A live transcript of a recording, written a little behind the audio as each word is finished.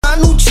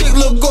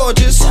look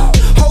gorgeous.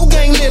 Whole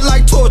gang lit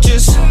like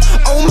torches.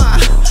 Oh my,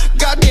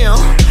 goddamn.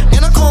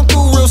 And I come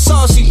through real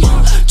saucy.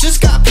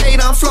 Just got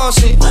paid, I'm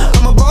flossing.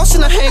 I'm a boss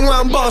and I hang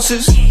around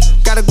bosses.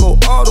 Gotta go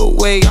all the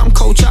way. I'm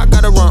coach, I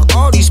gotta run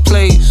all these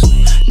plays.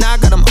 Now I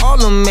got them all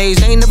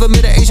amazed. Ain't never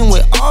met an Asian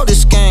with all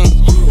this game.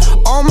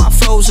 All my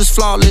flows is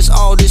flawless.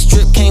 All this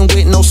drip came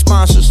with no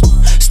sponsors.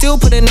 Still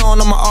putting on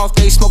my off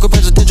day. Smoking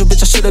presidential,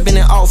 bitch, I should've been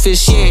in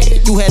office. Yeah,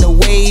 you had a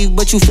wave,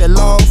 but you fell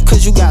off.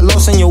 Cause you got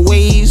lost in your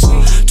ways.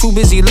 Too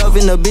busy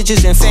loving the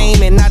bitches and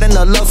fame. And not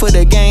enough love for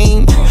the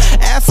game.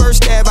 At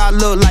first stab, I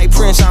look like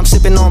Prince. I'm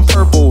sipping on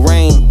Purple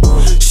Rain.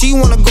 She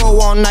wanna go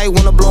all night.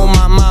 Wanna blow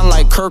my mind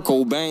like Kurt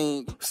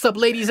Cobain. What's up,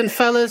 ladies and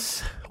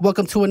fellas?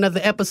 Welcome to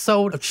another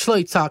episode of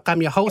Chloi Talk.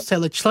 I'm your host,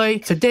 Taylor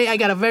Chloi. Today, I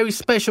got a very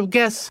special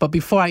guest. But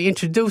before I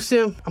introduce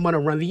him, I'm gonna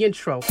run the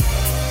intro.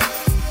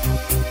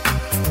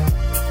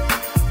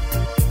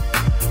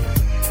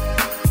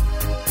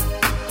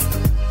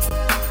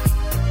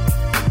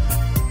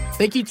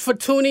 Thank you for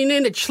tuning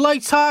in to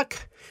Chloi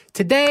Talk.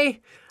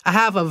 Today, I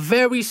have a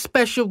very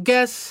special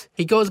guest.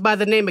 He goes by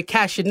the name of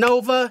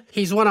Cashinova.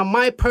 He's one of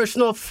my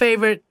personal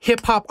favorite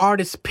hip-hop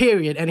artists,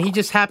 period. And he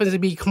just happens to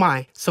be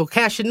Khmer. So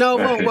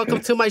Cashinova,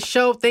 welcome to my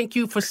show. Thank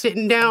you for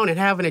sitting down and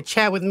having a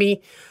chat with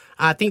me.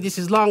 I think this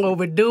is long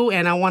overdue,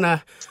 and I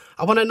wanna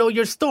know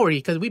your story,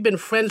 because we've been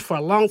friends for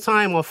a long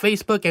time on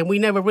Facebook, and we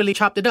never really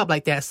chopped it up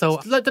like that. So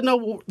let them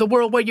know the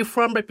world where you're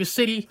from, rep your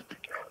city.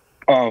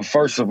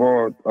 First of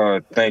all,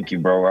 thank you,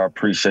 bro. I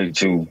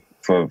appreciate you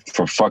for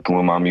fucking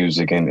with my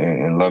music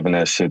and loving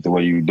that shit the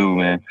way you do,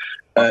 man.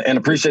 And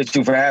appreciate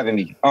you for having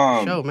me.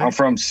 Sure, man. I'm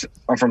from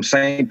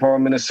St. Paul,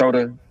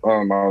 Minnesota. I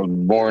was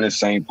born in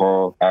St.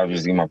 Paul.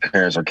 Obviously, my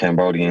parents are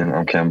Cambodian.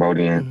 I'm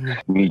Cambodian.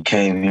 Mm-hmm. We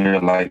came here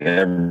like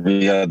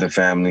every other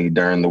family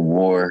during the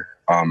war.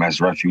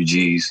 As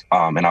refugees,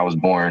 and I was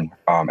born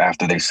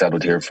after they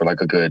settled here for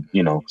like a good,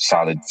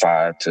 solid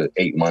 5 to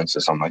 8 months or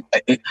something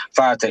like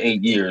 5 to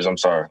 8 years. I'm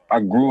sorry. I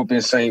grew up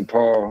in St.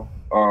 Paul,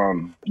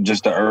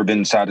 just the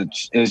urban side of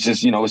it's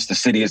just, it's the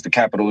city, it's the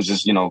capital. It's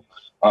just,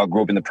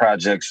 grew up in the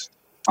projects.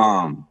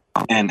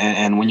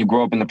 And when you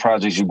grow up in the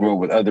projects, you grow up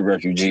with other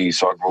refugees.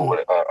 So I grew up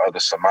with other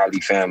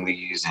Somali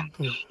families,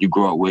 and you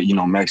grow up with,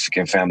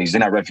 Mexican families. They're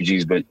not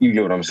refugees, but you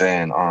get what I'm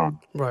saying.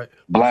 Right.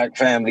 Black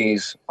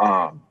families.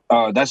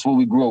 That's what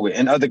we grew up with,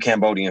 and other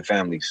Cambodian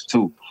families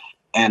too,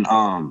 and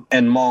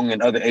Hmong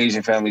and other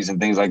Asian families and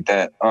things like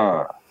that.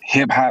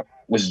 Hip hop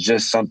was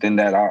just something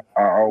that I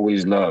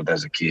always loved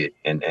as a kid,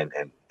 and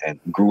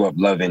grew up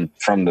loving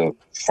from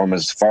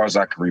as far as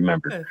I can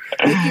remember.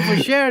 Thank you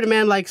for sharing,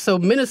 man. Like, so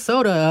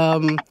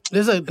Minnesota,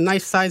 there's a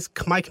nice sized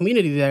Khmer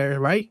community there,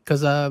 right?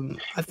 Because I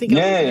think I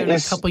went there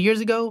a couple years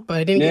ago, but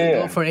I didn't get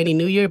to go for any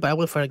New Year, but I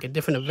went for like a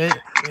different event,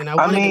 and I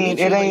wanted to meet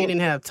you, but you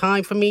didn't have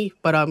time for me.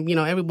 But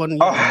everyone,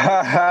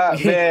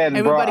 man,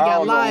 everybody bro,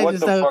 got lives what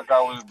and the stuff. fuck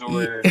I was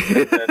doing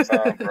at that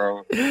time,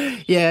 bro.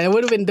 Yeah, it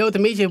would have been dope to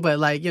meet you, but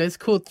it's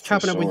cool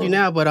chopping up with you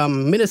now. But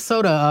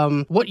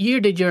Minnesota, what year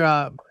did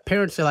your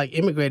parents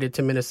immigrated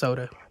to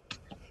Minnesota?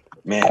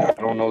 Man, I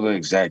don't know the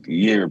exact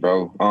year,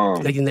 bro.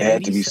 Like in the it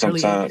had 80s, to be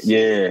sometime.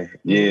 80s?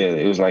 Yeah.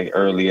 It was like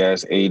early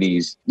ass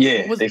 80s.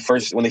 Yeah, when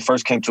they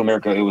first came to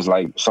America, it was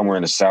like somewhere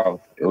in the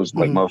South. It was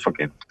like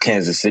motherfucking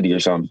Kansas City or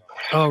something.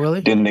 Oh,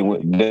 really? Then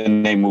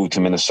they moved to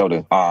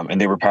Minnesota.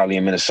 And they were probably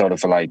in Minnesota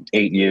for like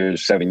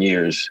 7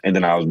 years, and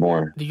then I was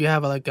born. Do you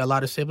have a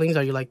lot of siblings?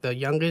 Are you like the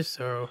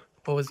youngest, or?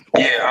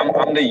 Yeah,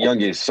 I'm the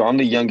youngest. So I'm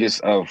the youngest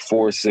of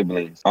 4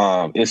 siblings.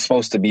 It's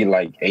supposed to be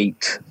like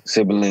 8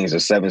 siblings or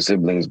 7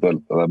 siblings, but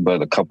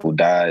a couple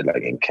died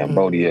like in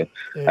Cambodia.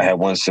 I had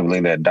one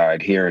sibling that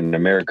died here in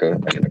America,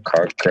 like in a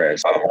car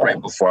crash,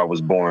 right before I was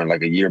born,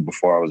 like a year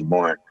before I was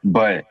born.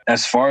 But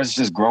as far as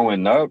just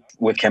growing up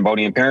with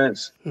Cambodian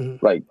parents,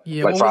 like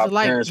 5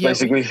 parents,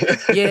 basically.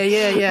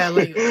 Yeah.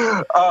 Like,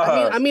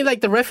 I mean, like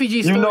the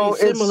refugee story is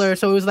similar.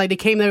 So it was like they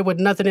came there with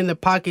nothing in their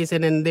pockets,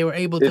 and then they were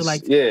able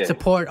to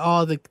support all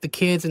the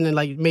kids, and then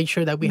make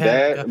sure that we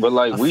had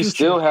but we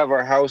still have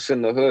our house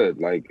in the hood.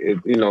 Like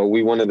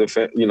we one of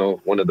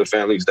the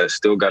families that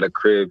still got a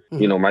crib.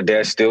 My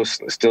dad still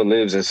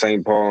lives in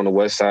St. Paul on the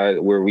west side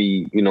where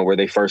where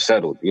they first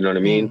settled. You know what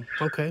I mean?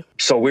 Okay.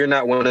 So we're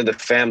not one of the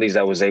families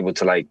that was able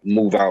to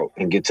move out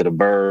and get to the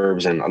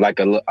burbs, and a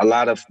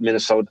lot of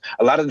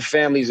the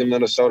families in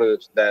Minnesota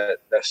that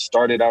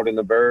started out in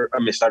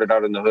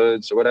the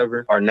hoods or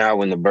whatever are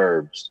now in the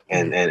burbs,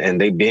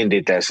 and they've been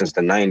did that since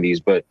the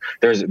 90s. But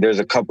there's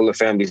a couple of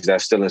families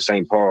that's still in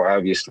St. Paul,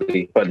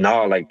 obviously. But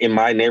no, in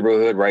my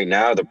neighborhood right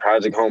now, the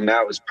project home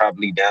now is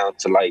probably down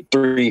to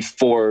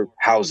 3-4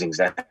 housings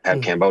that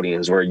have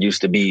Cambodians, where it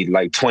used to be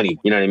 20.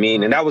 You know what I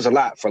mean? And that was a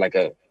lot for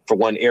for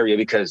one area,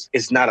 because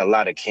it's not a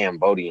lot of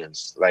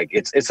Cambodians.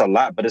 It's a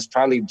lot, but it's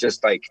probably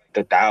just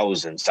the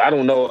thousands. I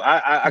don't know.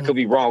 I could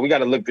be wrong. We got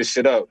to look this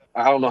shit up.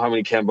 I don't know how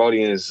many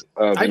Cambodians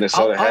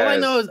Minnesota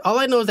has. All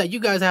I know is that you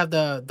guys have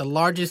the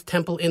largest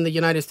temple in the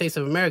United States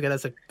of America.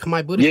 That's a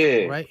Khmer Buddhist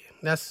temple, right?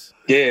 That's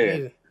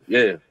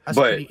Yeah, That's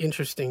but pretty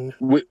interesting.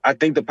 I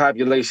think the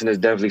population is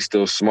definitely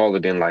still smaller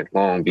than like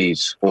Long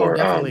Beach or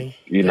definitely.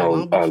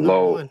 Long Beach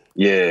Low. One.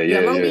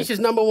 Yeah. Long Beach is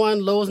number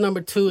one. Low's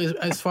number two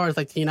as far as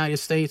like the United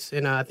States,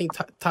 and I think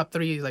top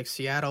three is like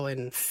Seattle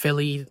and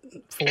Philly,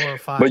 4 or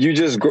 5. But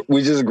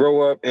we just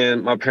grow up,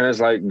 and my parents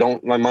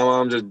don't my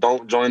mom just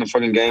don't join the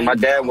fucking game. My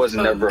dad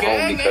wasn't ever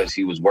home because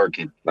he was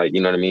working. Like,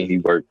 you know what I mean? He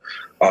worked,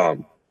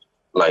 thugging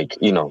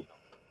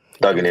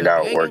it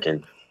out,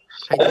 working.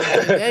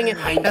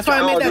 That's why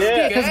I made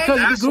that skit, because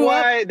you grew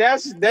up.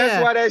 That's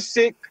why that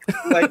shit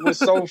was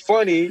so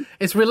funny.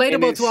 It's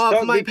relatable to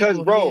all my because,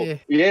 people. bro,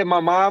 my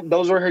mom,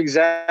 those were her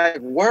exact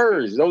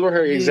words. Those were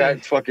her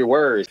exact fucking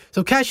words.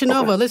 So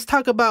Cashinova, let's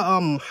talk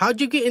about how'd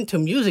you get into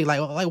music?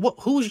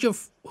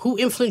 Who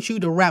influenced you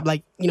to rap?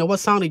 Like, what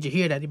song did you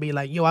hear that you'd be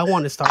like, yo, I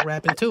want to start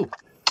rapping too?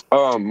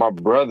 My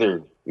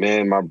brother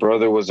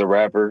was a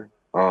rapper.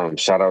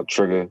 Shout out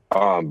Trigger.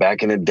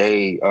 Back in the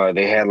day,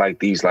 they had like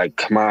these like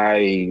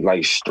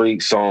Khmer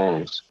street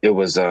songs. It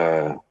was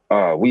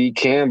we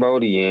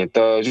Cambodian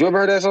thugs. You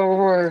ever heard that song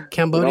before?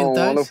 Cambodian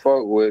thugs? Wanna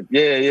fuck with.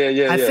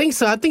 Yeah. I think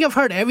so. I think I've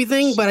heard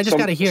everything, but I just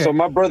gotta hear it. So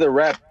my brother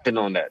rapping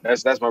on that.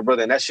 That's my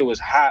brother, and that shit was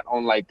hot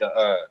on like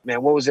the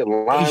what was it?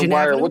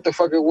 LimeWire? What the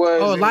fuck it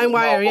was? Oh,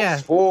 LimeWire, yeah.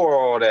 Before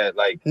all that,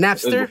 like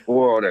Napster.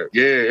 Before all that,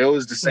 yeah. It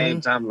was the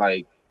same time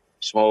like.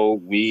 Smoke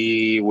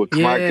weed with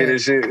Khmer Kid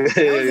and shit.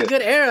 That was a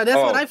good era. That's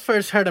what I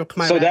first heard of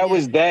Khmer. So that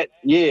was that.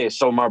 Yeah.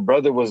 So my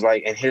brother was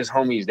like, and his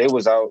homies, they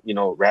was out,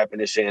 rapping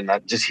this shit, and I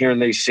just hearing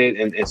their shit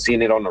and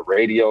seeing it on the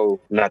radio.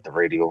 Not the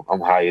radio. I'm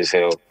high as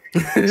hell.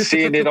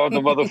 Seeing it on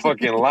the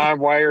motherfucking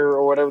LimeWire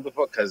or whatever the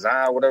fuck,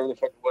 Kazaa, whatever the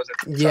fuck it was at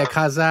the time. Yeah,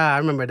 Kazaa. I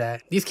remember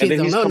that. These kids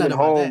don't know nothing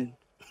about that.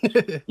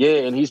 Yeah,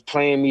 and he's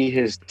playing me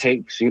his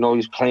tapes,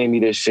 he's playing me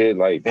this shit.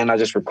 Like, then I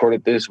just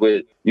recorded this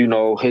with, his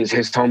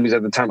homies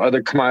at the time,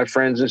 other Khmer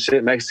friends and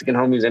shit, Mexican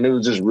homies, and it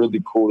was just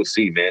really cool to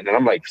see, man. And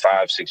I'm like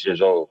 5-6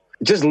 years old.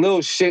 Just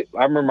little shit.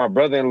 I remember my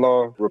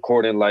brother-in-law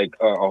recording like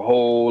a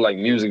whole like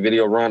music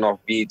video run off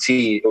BET.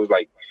 It was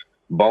like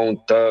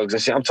Bone Thugs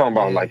and shit. I'm talking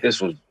about like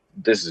this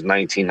is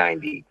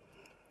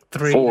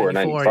 1994,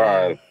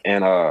 95,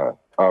 and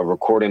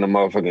recording a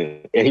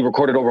motherfucking, and he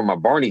recorded over my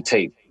Barney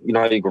tape. You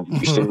know how you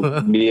used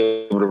to be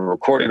able to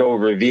record it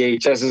over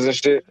VHSs and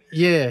shit?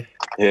 Yeah.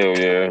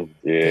 Hell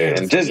yeah.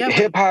 And just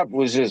hip hop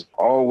was just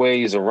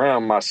always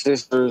around. My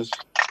sisters,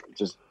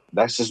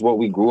 that's just what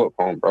we grew up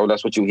on, bro.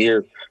 That's what you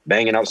hear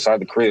banging outside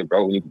the crib,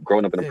 bro. When you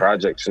growing up in the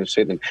projects and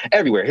shit, and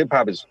everywhere. Hip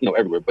hop is,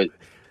 everywhere. But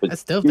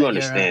that's dope. You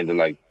understand the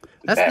like.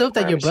 That's dope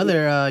that your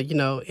brother,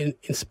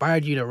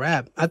 inspired you to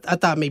rap. I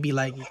thought maybe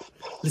like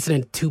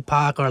listening to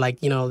Tupac or like,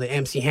 the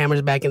MC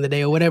Hammers back in the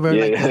day or whatever.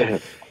 Yeah.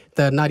 Like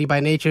the Naughty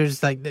by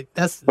Natures, like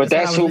that's. But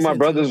that's who my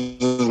brothers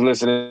was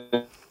listening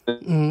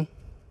to.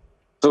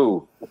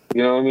 You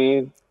know what I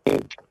mean?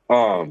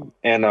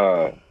 And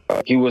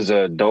he was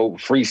a dope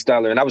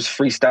freestyler, and I was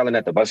freestyling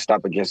at the bus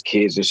stop against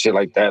kids and shit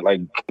like that,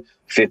 like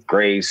 5th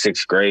grade,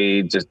 6th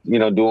grade, just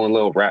doing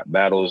little rap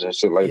battles and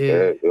shit like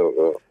that.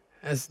 Yeah.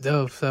 That's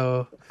dope.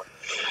 So,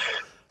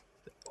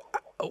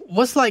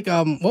 what's like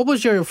what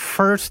was your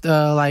first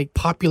like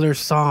popular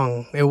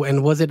song,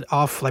 and was it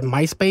off like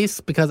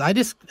MySpace? Because I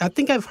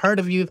think I've heard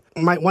of you.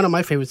 One of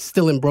my favorites,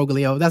 Still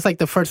Imbroglio. That's like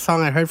the first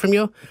song I heard from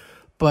you.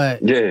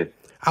 But yeah,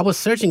 I was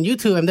searching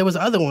YouTube, and there was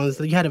other ones.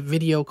 You had a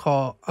video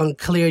called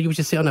Unclear. You would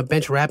just sit on a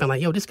bench rapping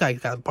like, yo, this guy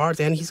got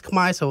bars and he's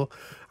Khmer. So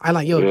I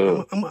like,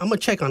 yo, I'm gonna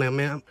check on him,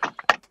 man.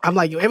 I'm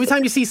like, every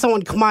time you see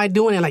someone Khmer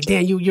doing it, like,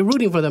 damn, you're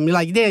rooting for them. You're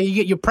like, damn,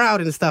 you're proud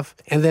and stuff.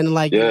 And then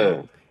like,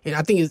 and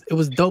I think it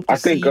was dope to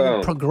see you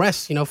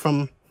progress,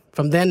 from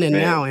then and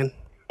now. And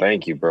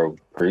thank you, bro.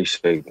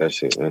 Appreciate that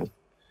shit, man.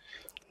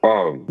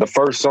 The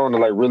first song to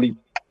like really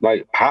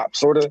like pop,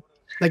 sort of,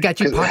 that got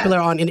you popular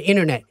on the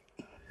internet.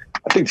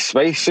 I think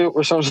Spaceship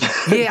or something.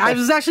 Yeah, I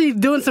was actually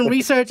doing some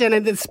research,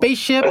 and the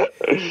Spaceship,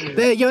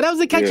 that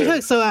was a catchy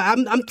hook. So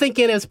I'm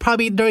thinking it was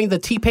probably during the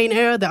T-Pain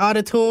era, the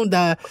auto-tune,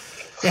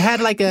 it had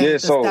like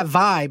that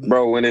vibe.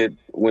 Bro,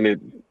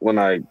 when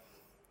I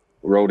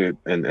wrote it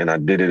and I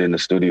did it in the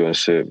studio and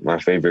shit, my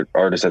favorite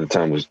artist at the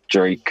time was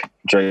Drake.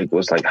 Drake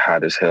was like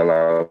hot as hell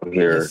out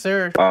here. Yes,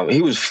 sir.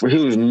 He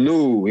was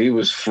new, he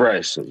was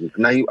fresh.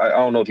 Now I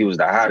don't know if he was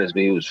the hottest,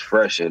 but he was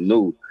fresh and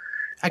new.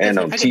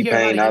 And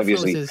T-Pain,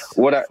 obviously.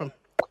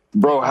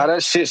 Bro, how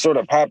that shit sort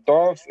of popped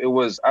off, it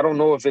was, I don't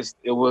know if it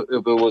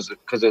was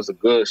because it was a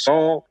good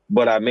song,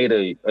 but I made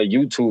a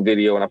YouTube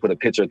video and I put a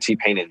picture of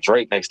T-Pain and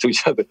Drake next to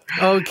each other.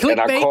 Oh,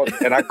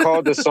 clickbait. And I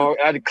called the song,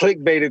 I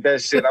clickbaited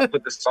that shit. I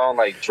put the song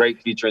like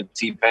Drake featuring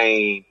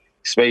T-Pain,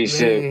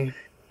 Spaceship,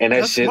 and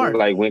that shit smart.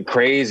 Like went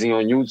crazy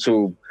on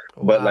YouTube.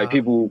 But like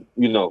people,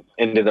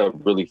 ended up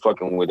really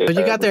fucking with it. But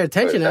you got their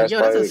attention. That's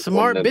a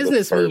smart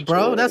business move,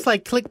 bro. That's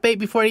like clickbait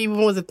before it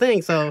even was a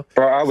thing. So,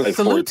 bro, I was like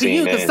salute 14, to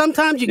you, because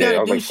sometimes you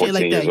gotta do shit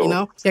like that,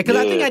 Yeah, because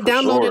I think I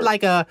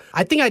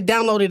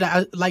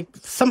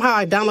downloaded somehow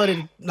I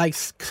downloaded like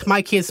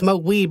My Kids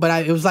Smoke Weed,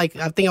 but it was like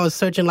I think I was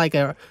searching like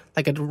a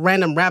like a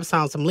random rap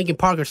song, some Linkin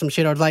Park or some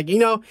shit, or like, you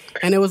know,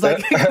 and it was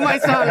like my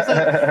song.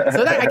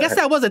 So that, I guess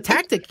that was a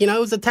tactic, you know,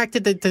 it was a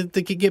tactic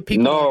to get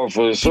people. No,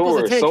 for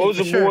sure.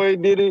 Soulja Boy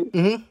did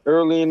it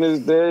early in his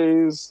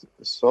days.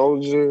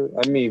 Soulja,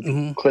 I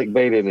mean,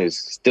 clickbaiting is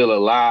still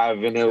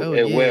alive and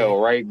well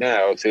right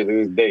now to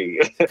this day.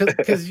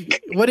 Because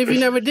what if you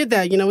never did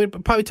that? You know,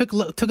 it probably took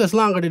us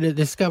longer to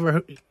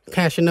discover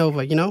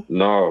Cashinova, you know?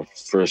 No,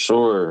 for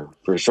sure.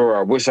 For sure.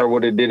 I wish I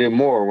would have did it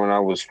more when I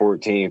was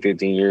 14,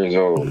 15 years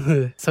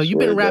old. So you've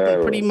been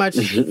rapping pretty much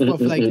from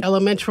like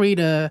elementary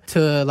to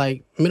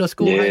like middle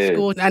school, high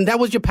school. And that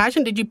was your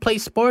passion? Did you play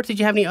sports? Did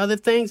you have any other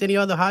things? Any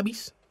other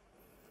hobbies?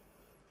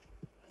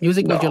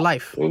 Music was your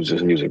life. It was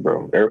just music,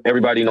 bro.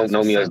 Everybody don't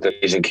know me as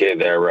the Asian kid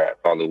that rap.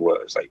 All it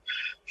was like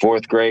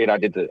 4th grade, I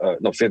did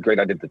 5th grade,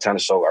 I did the talent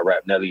show. I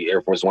rapped Nelly,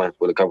 Air Force One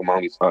with a couple of my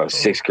homies.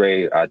 6th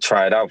grade, I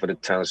tried out for the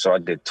talent show. I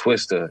did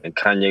Twister and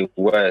Kanye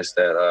West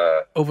at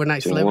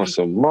Overnight Celebrity. Want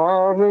some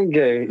Marvin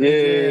Gaye?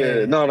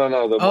 Yeah. No,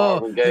 the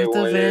Marvin Gaye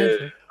one. Yeah.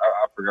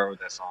 I forgot what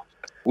that song.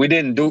 We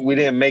didn't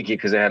make it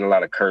because it had a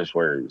lot of curse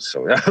words.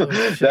 So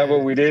that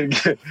one we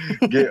didn't get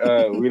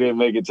we didn't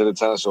make it to the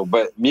talent show.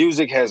 But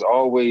music has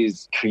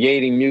always,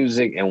 creating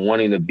music and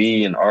wanting to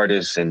be an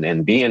artist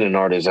and being an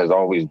artist has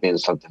always been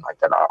something like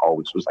that I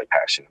always was like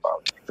passionate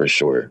about, for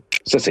sure.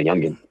 Since a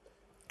youngin'.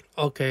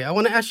 Okay, I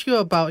want to ask you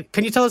about,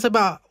 can you tell us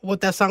about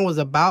what that song was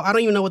about? I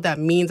don't even know what that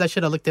means. I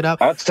should have looked it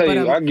up. I'll tell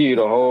you, I'll give you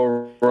the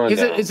whole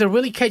rundown. It's a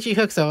really catchy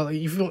hook, so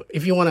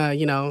if you want to,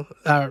 you know,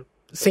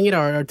 sing it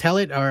or tell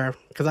it, or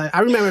because I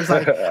remember it's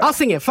like I'll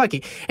sing it. Fuck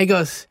it. It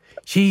goes.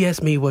 She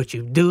asked me what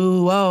you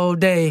do all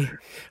day.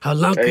 How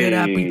long could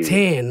I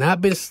pretend? I've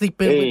been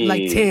sleeping with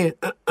like 10.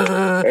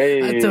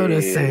 I told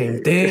her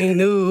same thing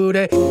new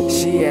day.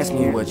 She asked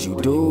me what you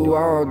do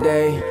all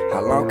day.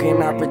 How long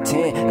can I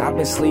pretend? I've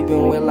been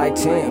sleeping with like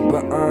 10.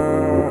 But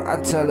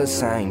I tell her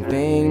same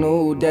thing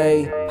new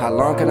day. How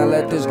long can I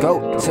let this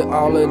go till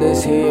all of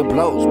this here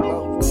blows?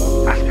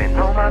 I spend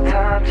all my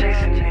time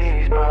chasing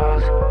these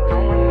bros.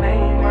 Knowing they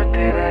ain't worth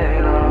it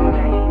at all.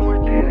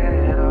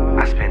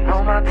 I spend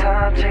all my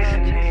time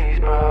chasing these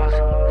bros.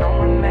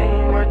 Knowing they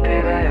ain't worth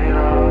it at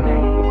all.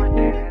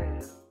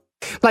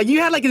 Like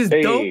you had like this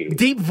dope,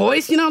 deep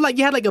voice, you know, like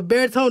you had like a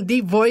baritone,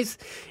 deep voice,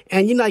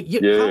 and you're like,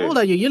 how old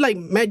are you? You're like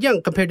mad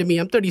young compared to me.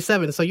 I'm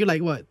 37, so you're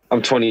like what?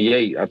 I'm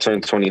 28. I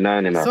turned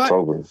 29 in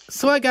October.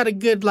 So I got a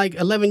good like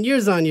 11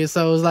 years on you.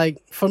 So it was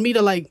like for me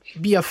to like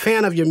be a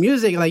fan of your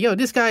music, like yo,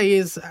 this guy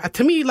is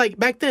to me like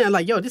back then,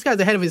 like yo, this guy's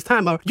ahead of his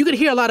time. You could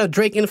hear a lot of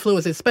Drake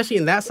influence, especially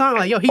in that song.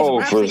 Like yo, he's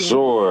rap for singing.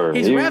 Sure.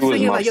 He's he rap was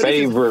singing, my like, yo,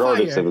 favorite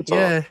artist at the time.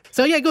 Yeah.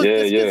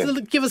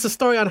 So give us a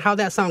story on how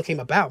that song came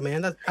about,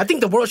 man. I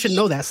think the world should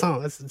know that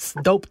song. It's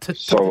dope to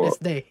this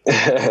day.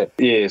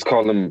 It's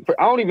called them.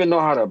 I don't even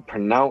know how to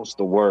pronounce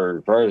the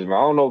word. First, I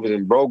don't know if it's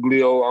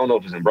imbroglio. I don't know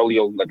if it's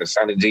imbroglio, like a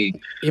silent G.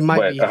 It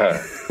might be.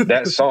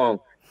 That song,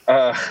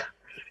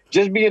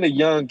 just being a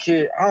young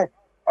kid, I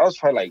was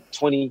probably like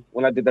 20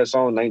 when I did that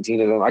song,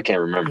 19 or something. I can't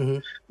remember. Mm-hmm.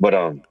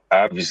 But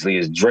obviously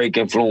it's Drake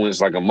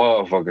influenced like a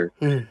motherfucker.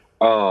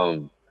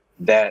 Mm.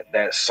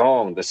 That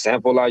song, the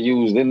sample I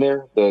used in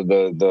there,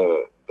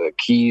 the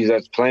keys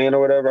that's playing or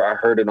whatever, I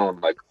heard it on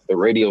like the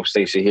radio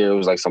station here. It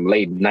was like some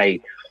late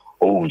night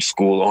old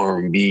school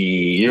R&B,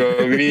 you know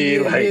what I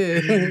mean? Like,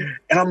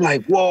 and I'm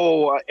like,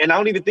 whoa. And I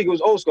don't even think it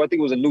was old school. I think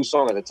it was a new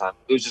song at the time.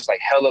 It was just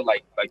like hella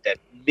like that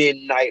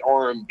midnight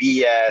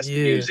R&B ass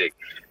music.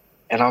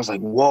 And I was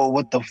like, whoa,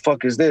 what the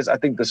fuck is this? I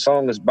think the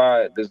song is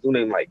by this dude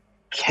named like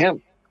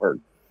Kemp or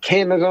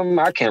Ken or something.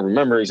 I can't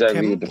remember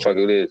exactly what the fuck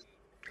it is.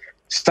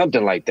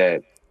 Something like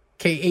that.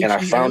 K-H-E-M and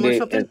I found it.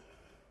 Something?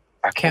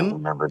 I can't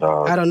remember,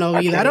 dog. I don't know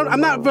either.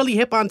 I'm not really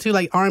hip onto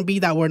like R&B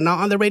that were not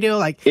on the radio.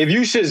 Like if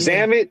you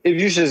Shazam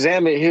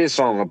it, his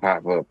song will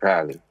pop up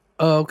probably.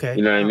 Oh, okay.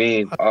 You know what I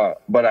mean?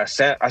 But I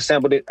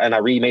sampled it and I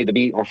remade the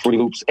beat on Fruity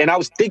Loops. And I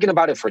was thinking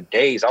about it for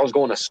days. I was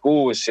going to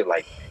school and shit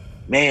like,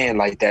 man,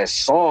 like that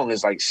song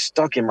is like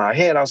stuck in my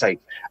head. I was like,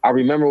 I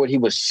remember what he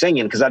was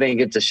singing because I didn't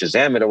get to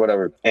Shazam it or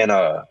whatever. And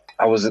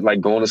I was like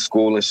going to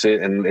school and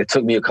shit, and it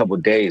took me a couple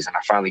of days, and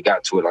I finally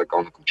got to it like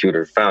on the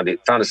computer, found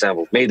a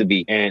sample, made the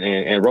beat,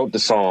 and wrote the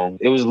song.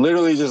 It was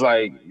literally just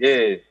like,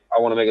 I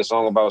want to make a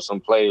song about some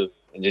player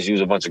and just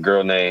use a bunch of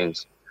girl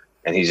names,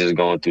 and he's just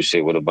going through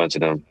shit with a bunch of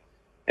them,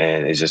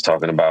 and it's just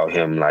talking about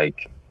him,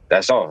 like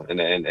that's all, and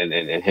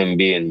him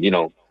being, you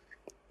know,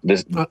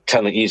 this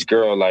telling each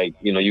girl like,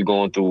 you know, you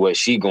going through what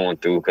she going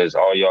through because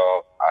all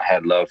y'all, I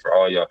had love for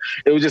all y'all.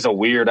 It was just a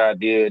weird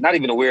idea, not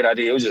even a weird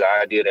idea. It was just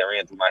an idea that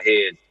ran through my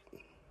head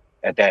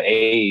at that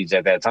age,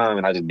 at that time,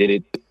 and I just did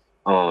it.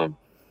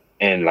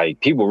 And like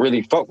people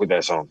really fuck with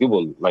that song.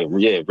 People like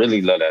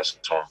really love that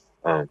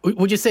song.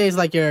 Would you say it's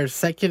like your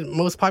second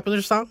most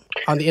popular song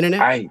on the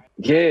internet?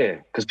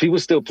 Because people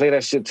still play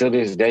that shit till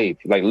this day.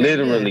 Like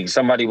literally,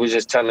 somebody was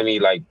just telling me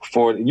like,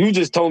 you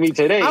just told me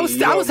today. I was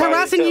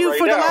harassing you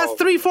for the last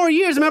 3-4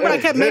 years. Remember, I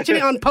kept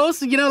mentioning it on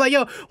posts. You know, like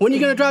yo, when you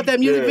gonna drop that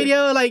music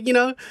video? Like you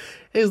know,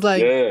 it was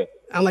like.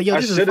 I'm like, yo,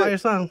 this is a fire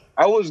song.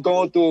 I was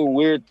going through a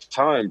weird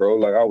time, bro.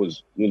 Like I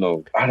was,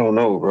 I don't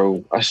know,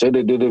 bro. I should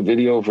have did a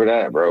video for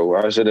that, bro.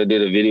 I should have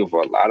did a video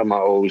for a lot of my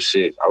old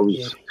shit.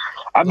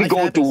 I be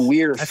going through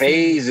weird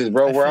phases,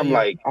 bro, where I'm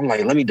like,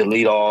 let me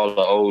delete all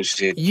the old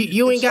shit.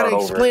 You ain't gotta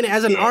explain it.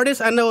 As an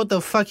artist, I know what the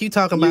fuck you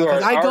talking about.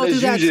 Cause I go through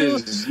that too.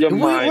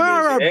 We're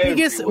our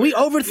biggest. We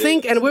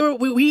overthink and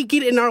we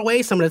get in our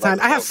way some of the time.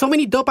 I have so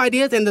many dope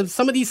ideas, and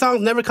some of these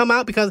songs never come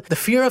out because the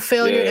fear of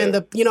failure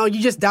and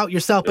you just doubt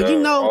yourself. But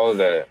all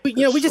that.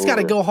 we just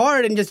gotta go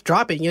hard and just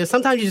drop it.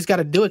 Sometimes you just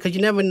gotta do it because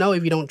you never know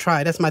if you don't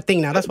try. That's my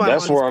thing now. That's why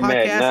that's I'm where on this I'm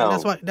podcast, at now.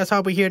 And that's why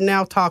we're here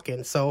now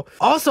talking. So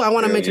also, I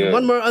want to mention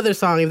one more other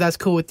song, if that's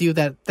cool with you.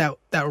 That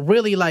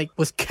really like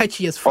was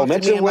catchy as fuck. Oh,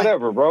 mention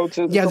whatever, bro. It's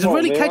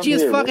really catchy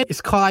as fuck.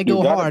 It's called "I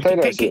Go Hard."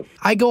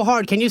 I Go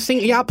Hard. Can you sing?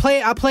 Yeah, I'll play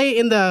it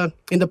in the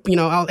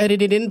I'll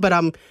edit it in. But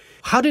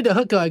how did the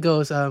hook go? It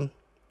goes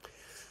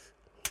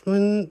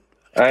when.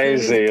 I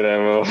ain't saying that,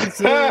 bro.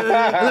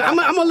 I'm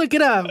gonna look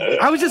it up.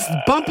 I was just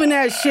bumping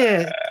that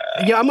shit.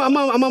 Yo, I'm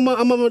gonna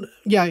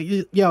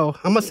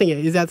sing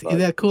it. Is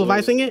that cool if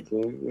I sing it?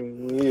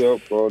 Me up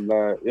all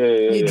night.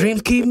 Yeah. Your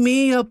dreams keep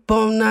me up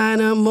all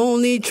night. I'm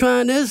only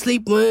trying to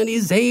sleep when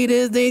these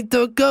haters, they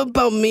talk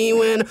about me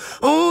when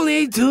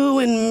only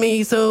doing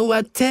me. So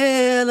I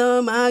tell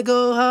them I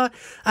go hard,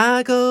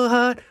 I go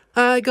hard,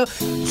 I go.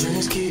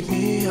 Dreams keep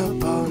me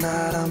up all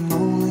night. I'm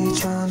only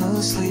trying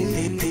to sleep.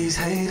 These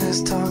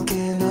haters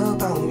talking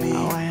about me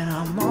when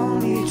I'm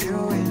only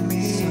doing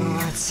me. So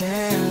I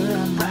tell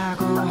them I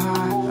go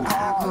hard,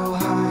 I go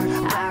hard,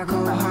 I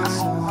go hard.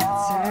 So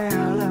I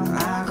tell them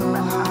I go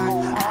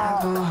hard, I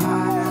go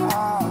hard.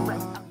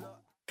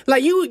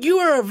 Like you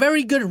are a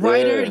very good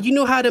writer. You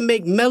know how to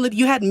make melody.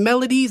 You had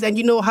melodies, and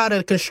you know how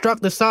to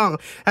construct the song.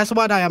 That's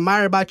what I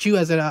admire about you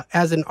as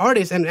an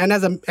artist and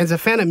as a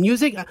fan of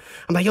music. I'm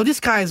like, yo, this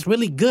guy is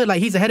really good. Like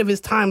he's ahead of his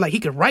time. Like he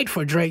could write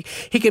for Drake.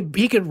 He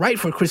could write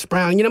for Chris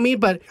Brown. You know what I mean?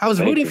 But I was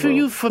rooting for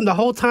you from the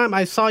whole time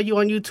I saw you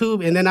on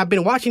YouTube, and then I've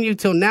been watching you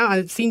till now.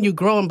 I've seen you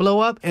grow and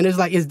blow up, and it's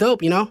dope.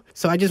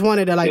 So I just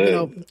wanted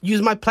to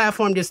use my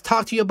platform, just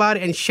talk to you about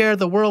it, and share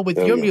the world with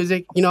your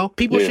music.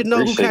 People should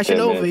know who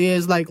Cashinova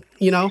is. Like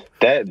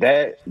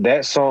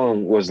That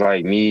song was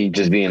like me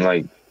just being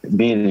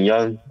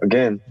young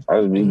again. I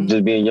was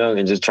just being young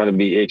and just trying to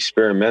be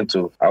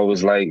experimental. I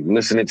was like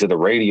listening to the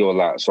radio a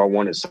lot, so I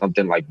wanted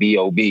something like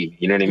B.O.B.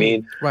 You know what I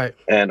mean? Right.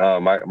 And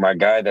my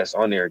guy that's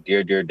on there,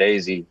 Dear Dear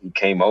Daisy, he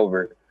came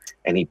over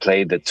and he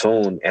played the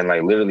tune, and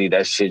like literally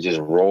that shit just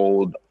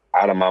rolled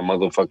out of my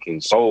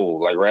motherfucking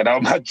soul, like right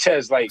out my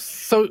chest, like.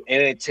 So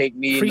and it take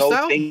me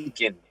no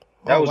thinking.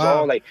 That was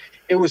all like.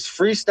 It was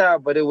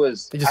freestyle, but I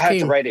had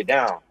to write it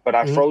down. But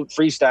I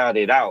freestyled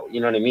it out.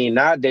 You know what I mean?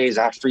 Nowadays,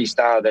 I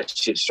freestyle that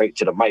shit straight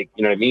to the mic.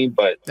 You know what I mean?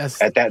 But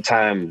at that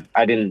time,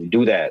 I didn't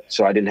do that.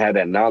 So I didn't have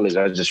that knowledge.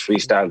 I just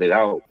freestyled it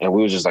out. And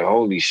we was just like,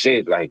 holy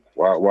shit. Like,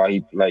 why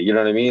he, like, you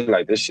know what I mean?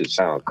 Like, this shit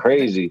sound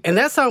crazy. And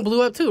that song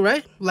blew up too,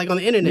 right? Like on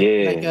the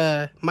internet.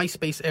 Yeah. Like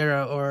MySpace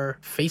era or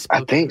Facebook.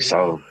 I think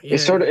so. Yeah.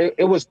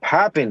 It was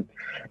popping.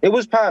 It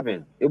was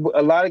popping.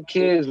 A lot of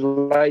kids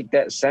liked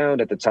that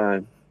sound at the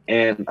time.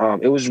 And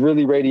it was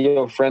really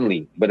radio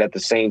friendly, but at the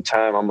same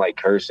time, I'm like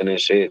cursing and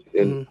shit.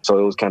 And so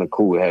it was kind of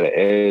cool. It had an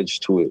edge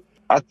to it.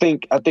 I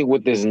think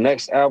with this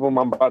next album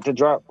I'm about to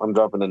drop, I'm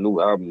dropping a new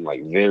album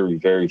like very,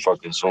 very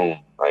fucking soon.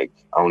 Like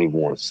I don't even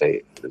want to say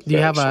it. Do you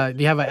have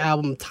an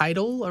album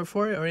title or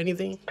for it or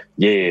anything?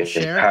 Yeah,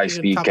 High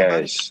Speed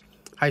Cash.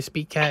 High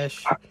Speed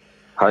Cash.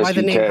 Why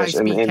the name High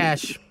Speed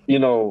Cash?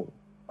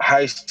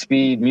 High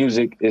speed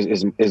music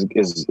is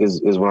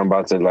what I'm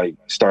about to like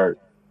start.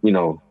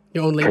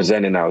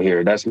 Presenting out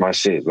here. That's my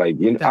shit. Like,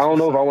 I don't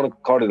know if I want to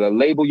call it a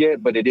label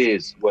yet, but it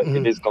is what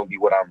it is going to be.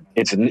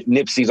 It's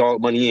Nipsey's All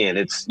Money In.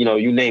 It's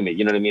you name it.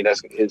 You know what I mean?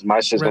 My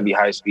shit's going to be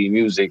high speed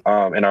music.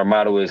 And our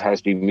motto is high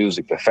speed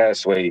music the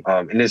fast way.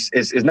 And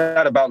it's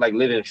not about like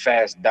living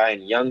fast,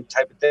 dying young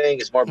type of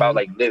thing. It's more about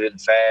like living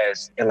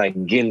fast and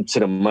like getting to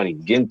the money,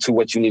 getting to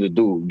what you need to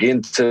do,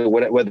 getting to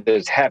whether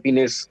it's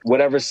happiness,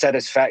 whatever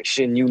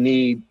satisfaction you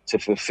need to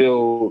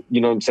fulfill. You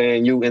know what I'm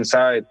saying? You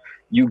inside.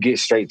 You get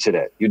straight to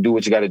that. You do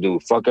what you got to do.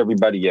 Fuck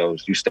everybody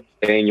else. You stay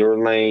in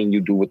your lane.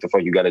 You do what the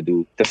fuck you got to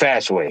do. The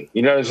fast way.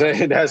 You know what I'm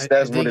saying?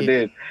 That's what it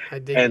is.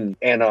 And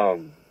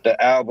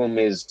the album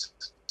is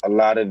a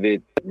lot of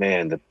it.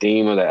 Man, the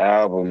theme of the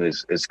album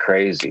is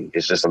crazy.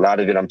 It's just a lot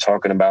of it. I'm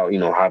talking about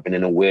hopping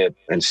in a whip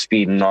and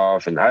speeding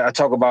off, and I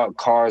talk about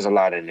cars a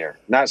lot in there.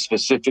 Not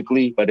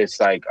specifically, but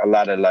it's like a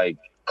lot of like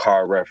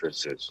car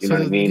references. You know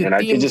what I mean? And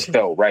it just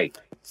felt right.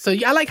 So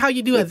I like how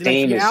you do it.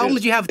 Like your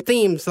albums, you have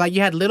themes. Like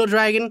you had Little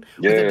Dragon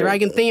with the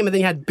dragon theme, and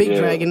then you had Big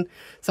Dragon.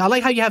 So I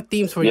like how you have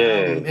themes for your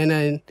album. And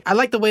then I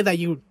like the way that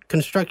you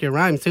construct your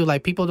rhymes too.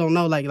 Like people don't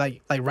know,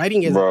 like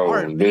writing is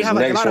art. This have,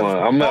 next one,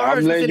 I'm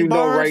letting you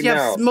know right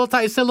now.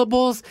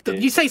 Multi-syllables.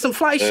 You say some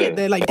fly shit.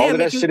 They're like, damn. All of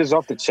that shit is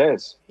off the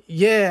chest.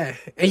 Yeah,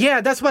 and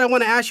yeah, that's what I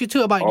want to ask you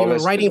too about All your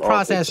that's writing been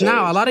process off the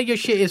now. A chains. lot of your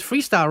shit is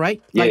freestyle,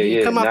 right? Yeah, Like you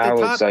yeah. come off the Now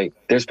top. it's like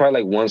there's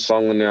probably like one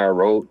song in there I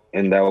wrote,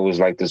 and that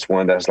was like this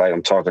one that's like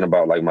I'm talking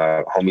about like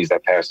my homies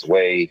that passed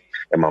away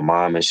and my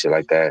mom and shit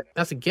like that.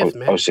 That's a gift,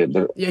 man. Oh shit!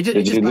 Yeah,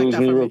 Did just you black lose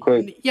that me for real me.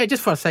 quick? Yeah,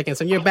 just for a second.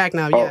 So you're back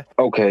now. Yeah.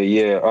 Oh, okay,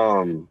 yeah.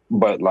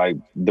 But like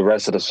the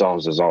rest of the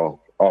songs is all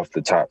off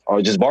the top,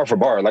 or just bar for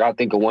bar. Like I'll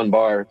think of one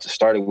bar to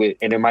start it with,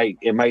 and it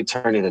might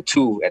turn into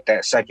two at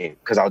that second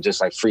because I'll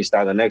just like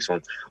freestyle the next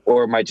one,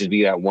 or it might just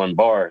be that one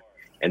bar,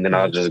 and then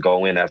I'll just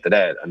go in after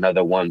that,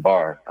 another one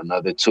bar,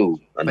 another two,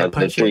 another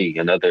punch three,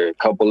 another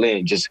couple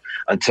in, just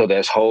until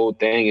this whole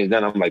thing is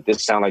done. I'm like,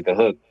 this sound like the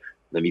hook.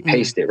 Let me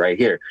paste it right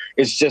here.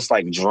 It's just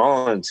like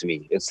drawn to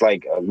me. It's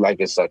like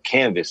it's a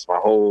canvas. My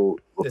whole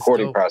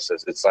recording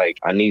process. It's like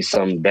I need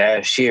some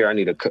dash here. I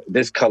need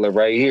this color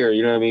right here.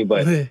 You know what I mean?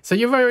 But so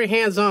you're very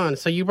hands on.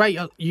 So you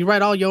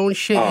write all your own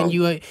shit, and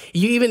you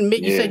even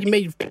you said you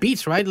made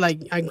beats, right? Like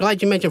I'm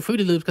glad you mentioned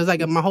Fruity Loops because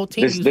like my whole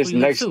team uses this Fruity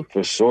next Loops too.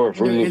 for sure.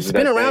 Fruity Loops It's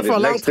been around for a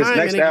long time.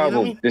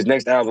 This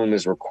next album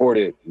is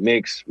recorded,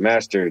 mixed,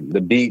 mastered. The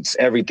beats,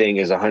 everything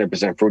is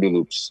 100% Fruity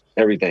Loops.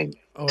 Everything.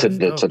 To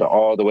the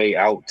all the way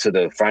out to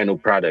the final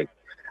product.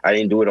 I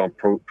didn't do it on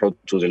Pro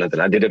Tools or nothing.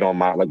 I did it on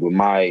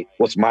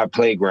what's my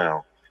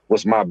playground,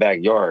 what's my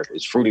backyard.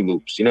 It's Fruity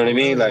Loops. You know what I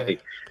mean?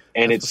 Like,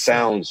 and it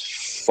sounds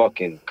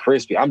fucking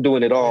crispy. I'm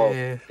doing it all.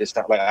 It's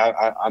not like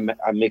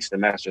I mixed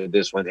and mastered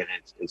this one, and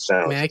it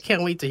sounds. Man, I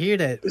can't wait to hear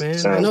that,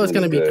 man. I know it's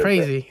gonna be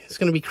crazy. It's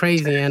gonna be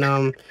crazy, and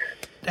I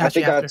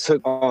think I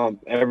took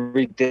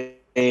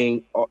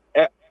everything.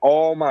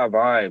 All my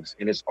vibes,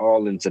 and it's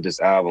all into this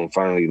album.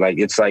 Finally, like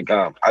it's like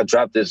I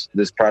dropped this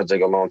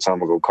project a long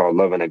time ago called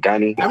Love and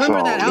Agani. I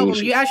remember that album.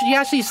 You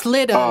actually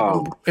slid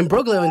in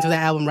Brooklyn into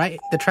that album, right?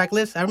 The track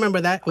list. I remember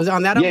that. Was it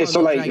on that album? Yeah.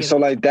 So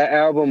like that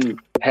album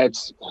had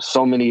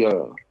so many.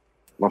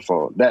 My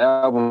fault. That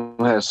album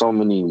has so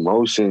many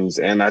emotions,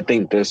 and I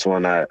think this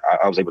one I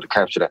was able to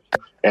capture that.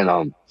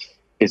 And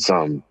it's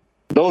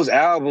those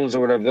albums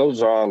or whatever.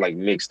 Those are all like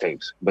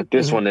mixtapes, but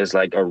this one is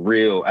like a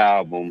real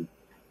album.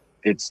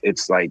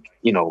 It's like,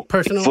 you know,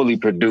 personal, fully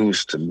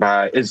produced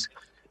by it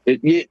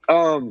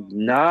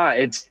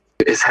has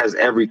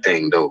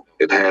everything though.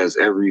 It has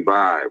every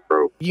vibe,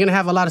 bro. You're gonna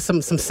have a lot of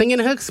some singing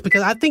hooks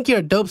because I think you're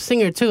a dope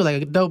singer too,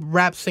 like a dope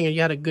rap singer.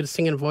 You had a good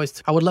singing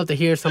voice. I would love to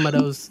hear some of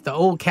the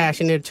old Cash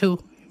in there too,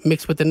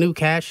 mixed with the new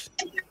Cash.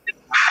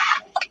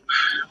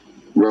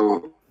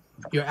 Bro.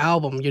 Your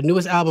album, your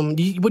newest album,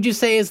 would you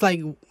say is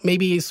like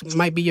maybe it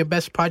might be your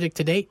best project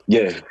to date?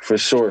 Yeah, for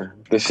sure.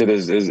 This shit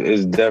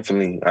is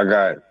definitely.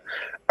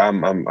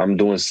 I'm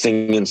doing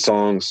singing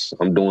songs.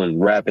 I'm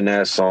doing rapping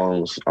ass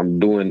songs. I'm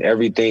doing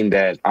everything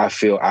that I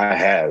feel I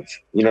have.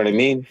 You know what I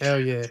mean? Hell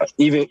yeah.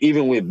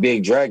 Even with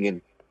Big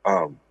Dragon,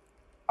 I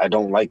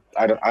don't like.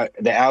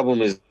 The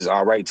album is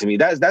all right to me.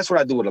 That's what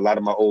I do with a lot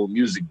of my old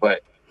music.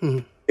 But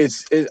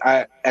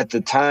at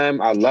the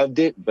time I loved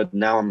it, but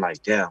now I'm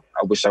like, damn.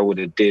 I wish I would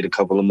have did a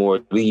couple of more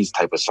of these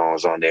type of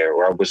songs on there,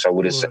 or I wish it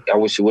would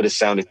have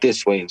sounded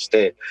this way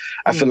instead.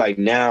 I feel like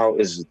now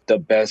is the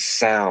best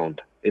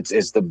sound.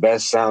 It's the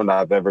best sound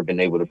I've ever been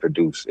able to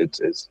produce.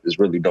 It's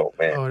really dope,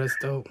 man. Oh, that's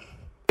dope.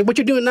 What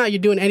you're doing now, you're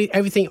doing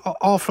everything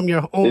all from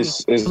your own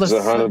it's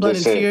blood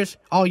and tears,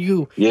 all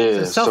you. Yeah.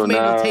 So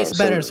self-made will taste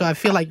better. So I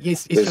feel like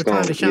it's your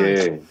time to shine.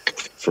 Yeah,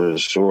 for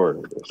sure.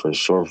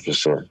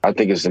 I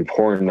think it's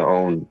important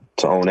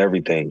to own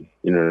everything.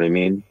 You know what I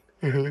mean?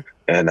 Mm-hmm.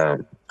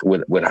 And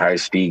with high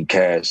speed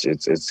Cash,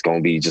 it's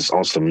gonna be just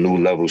on some new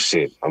level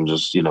shit. I'm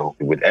just, you know,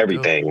 with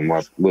everything,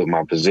 with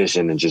my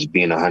position and just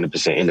being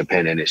 100%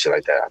 independent and shit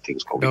like that. I think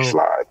it's gonna be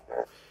fly,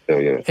 man.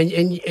 Hell yeah.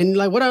 And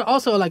like what I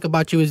also like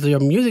about you is your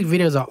music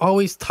videos are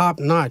always top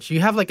notch.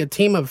 You have like a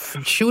team of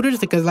shooters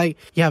because like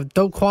you have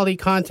dope quality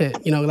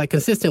content, you know, like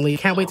consistently.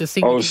 Can't wait to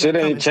see. Oh, shit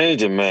ain't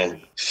changing, man.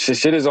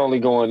 Shit is only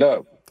going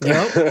up.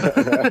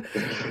 Yep.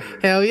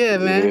 Hell yeah,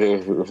 man.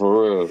 Yeah,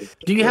 for real.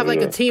 Do you have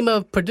like a team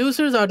of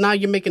producers, or now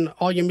you're making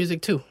all your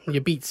music too,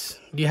 your beats?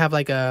 Do you have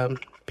like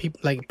people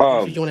like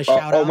producers you want to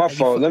shout out? Oh, my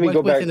fault. Let me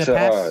go back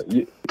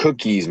to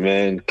Cookies,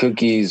 man.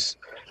 Cookies.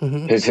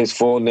 Mm-hmm. His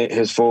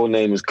full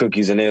name is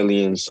Cookies and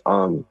Aliens.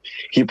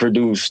 He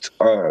produced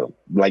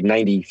like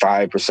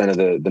 95%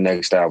 of the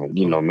next album.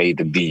 You know, made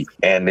the beat,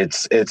 and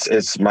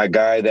it's my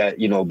guy that,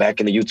 you know, back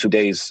in the YouTube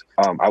days,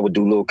 I would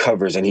do little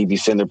covers, and he'd be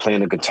sitting there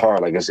playing the guitar.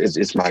 Like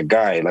it's my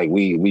guy. Like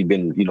we've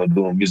been, you know,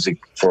 doing music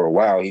for a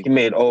while. He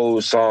made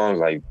old songs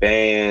like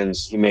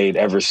Bands. He made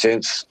Ever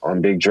Since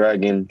on Big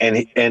Dragon, and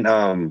he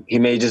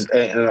made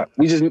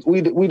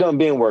we done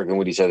been working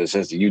with each other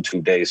since the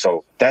YouTube days.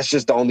 So that's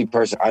just the only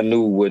person I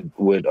knew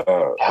would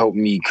help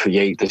me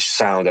create the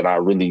sound that I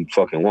really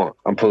fucking want.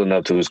 I'm pulling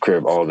up to his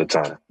crib all the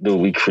time. Dude,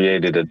 we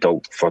created a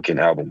dope fucking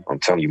album. I'm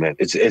telling you, man.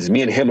 It's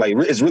me and him, like,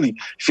 it's really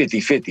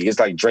 50-50. It's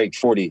like Drake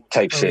 40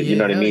 type shit. You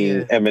know what I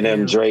mean? Yeah.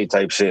 Eminem, Dre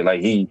type shit.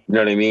 Like you know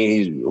what I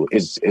mean?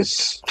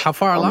 It's how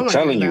far along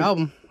are you in the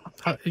album?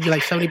 You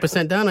like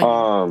 70%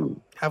 done?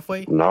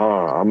 Halfway?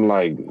 Nah, I'm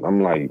like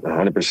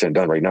 100%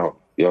 done right now.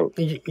 Yo,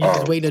 You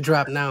just waiting to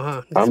drop now,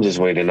 huh? I'm just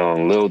waiting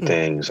on little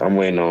things. I'm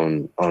waiting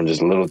on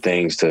just little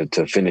things to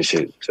finish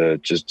it. To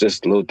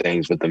just little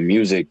things. But the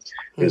music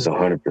is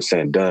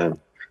 100% done.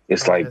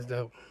 It's like, That's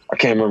dope. I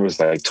can't remember. It's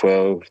like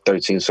 12,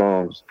 13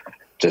 songs,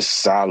 just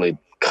solid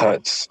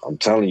cuts. I'm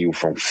telling you,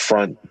 from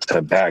front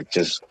to back,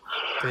 just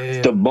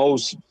Damn. the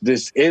most.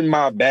 This in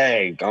my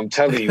bag. I'm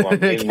telling you,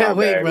 I'm in my Can't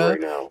wait, bag bro.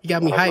 right now. You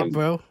got me hyped,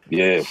 bro.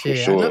 Yeah, for Shit,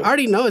 sure. I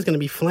already know it's gonna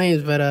be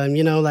flames, but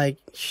you know, like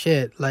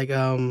shit, like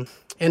And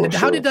For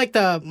how sure. did like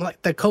the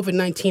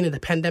COVID-19 and the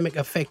pandemic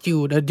affect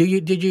you? Did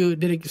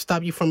it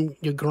stop you from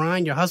your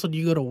grind, your hustle? Do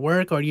you go to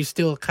work, or do you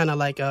still kind of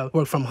like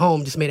work from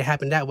home? Just made it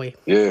happen that way.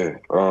 Yeah,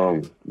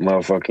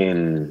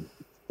 motherfucking.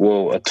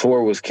 Well, a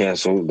tour was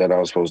canceled that I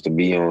was supposed to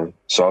be on,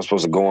 so I was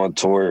supposed to go on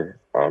tour.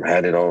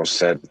 Had it all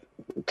set,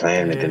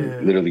 planned, and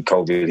then literally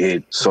COVID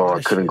hit, so I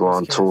that couldn't shit go was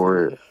on canceled,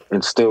 tour. yeah.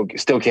 And still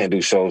can't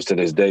do shows to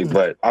this day.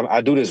 But I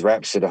do this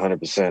rap shit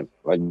 100%.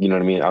 Like, you know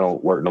what I mean? I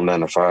don't work no 9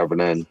 to 5, but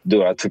then,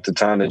 dude, I took the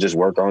time to just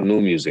work on new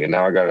music, and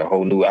now I got a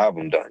whole new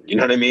album done. You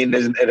know what I mean?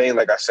 It ain't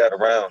like I sat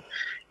around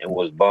and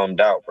was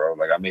bummed out, bro.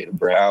 Like, I made a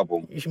brand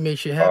album. You should make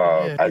shit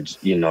happen.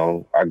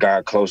 I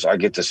got close. I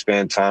get to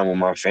spend time with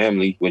my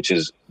family, which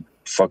is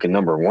fucking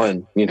number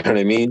one. You know what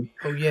I mean?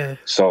 Oh yeah.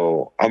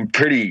 So I'm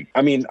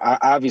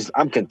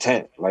I'm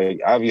content.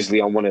 Like,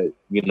 obviously I want to,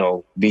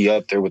 be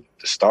up there with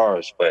the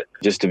stars, but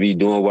just to be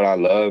doing what I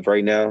love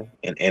right now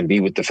and be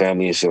with the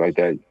family and shit like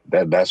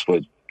that's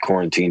what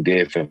quarantine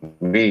did for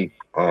me.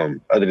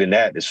 Other than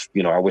that, it's,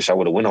 I wish I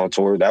would have went on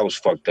tour. That was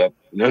fucked up.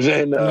 You know what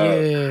I'm saying?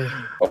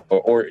 Yeah.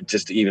 Or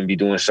just to even be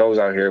doing shows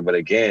out here. But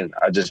again,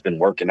 I've just been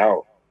working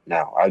out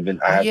now. I've been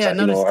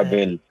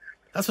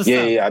That's what's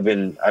up. Yeah, I've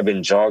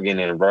been jogging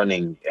and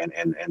running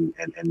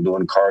and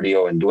doing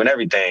cardio and doing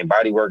everything,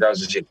 body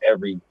workouts and shit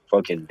every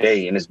fucking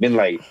day. And it's been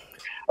like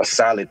a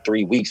solid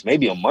 3 weeks,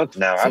 maybe a month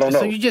now. I don't know.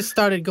 So you just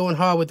started going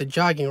hard with the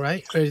jogging,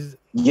 right?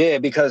 Yeah,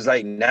 because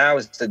like now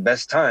is the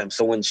best time.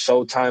 So when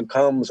show time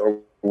comes or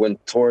when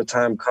tour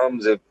time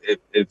comes, if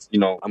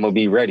I'm gonna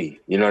be ready.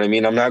 You know what I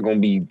mean? I'm not gonna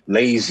be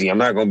lazy. I'm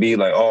not gonna be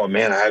like, oh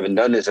man, I haven't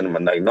done this, and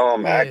I'm like, no,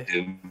 I'm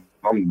active.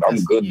 I'm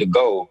good to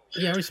go.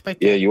 Yeah, I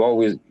respect that. Yeah, you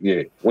always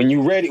when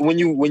you ready, when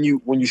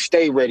you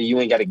stay ready, you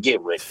ain't got to get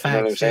ready. Facts, you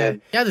know what I'm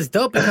saying? Yeah, that's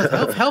dope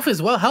because health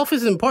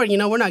is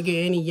important. We're not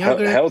getting any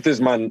younger. Health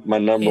is my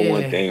number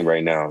one thing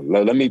right now.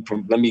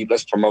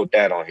 Let's promote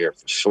that on here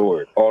for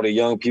sure. All the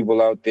young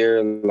people out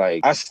there,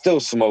 like, I still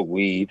smoke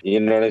weed. You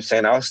know what I'm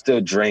saying? I'll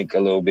still drink a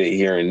little bit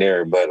here and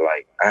there, but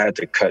like I had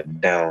to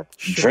cut down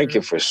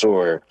drinking for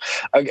sure.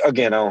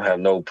 Again, I don't have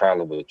no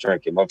problem with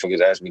drinking. Motherfuckers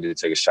ask me to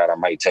take a shot, I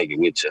might take it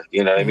with you.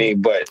 You know what I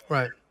mean? But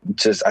right.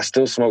 I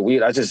still smoke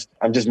weed. I'm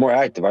just more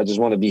active. I just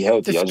want to be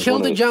healthy. Just kill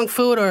the junk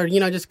food, or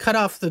just cut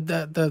off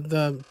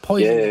the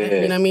poison. Yeah. You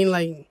know what I mean?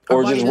 Like,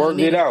 or just work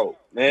it out,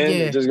 man.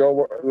 Yeah. Just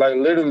go, like,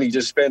 literally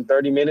just spend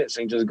 30 minutes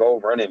and just go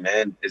running,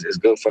 man. It's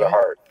good for the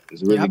heart.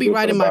 It's really I'll be good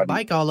riding for the my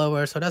body. bike all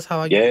over, so that's how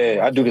I get.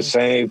 Yeah, I do the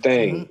same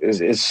thing.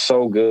 Mm-hmm. It's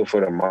so good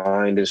for the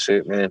mind and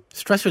shit, man.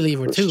 Stress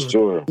reliever For too.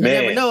 sure. You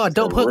Man, never know, a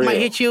dope for hook might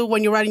real. hit you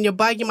when you're riding your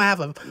bike. You might have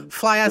a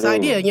fly ass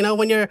idea.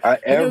 When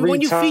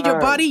you feed your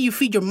body, you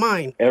feed your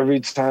mind.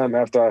 Every time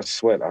after I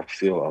sweat, I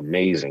feel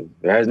amazing.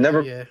 There has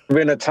never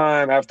been a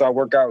time after I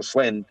work out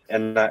sweating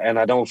and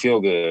I don't feel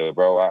good,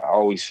 bro. I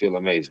always feel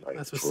amazing. Like,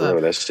 That's what's for up.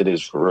 real. That shit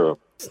is for real.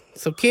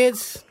 So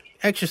kids,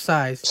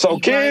 exercise. So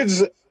Eat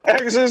kids,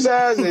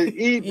 exercise and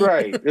eat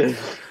right. right.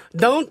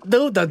 Don't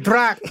do the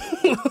drop.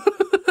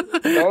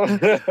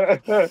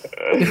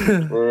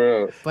 For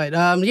real. But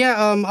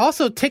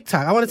also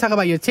TikTok. I want to talk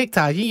about your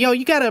TikTok.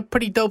 You got a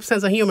pretty dope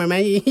sense of humor,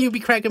 man. You be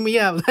cracking me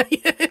up.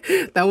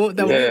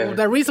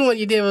 The recent one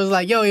you did was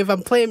like, if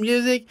I'm playing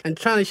music and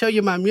trying to show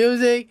you my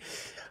music,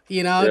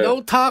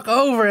 don't talk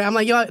over it. I'm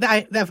like,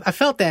 I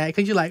felt that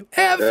because you're like,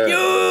 F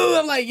you.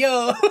 I'm like,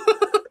 yo.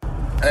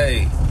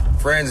 Hey,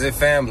 friends and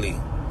family,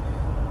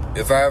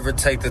 if I ever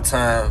take the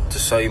time to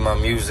show you my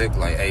music,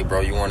 like, hey,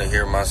 bro, you want to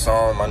hear my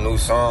song, my new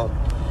song?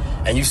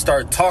 And you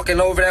start talking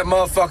over that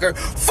motherfucker,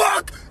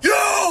 fuck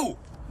you!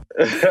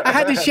 I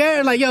had to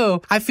share, like,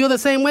 I feel the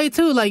same way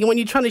too. Like, when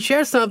you're trying to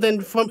share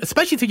something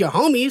especially to your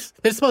homies,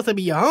 they're supposed to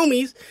be your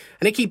homies,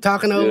 and they keep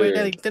talking over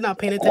it. They're not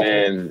paying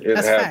attention. Man, it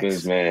That's happens,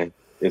 facts. man.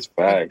 It's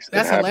facts.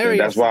 That's It happens.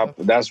 hilarious.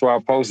 That's why I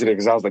posted it,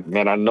 because I was like,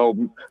 man, I know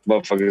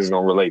motherfuckers is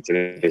gonna relate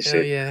to this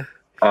Hell shit. yeah.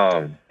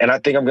 And I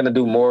think I'm gonna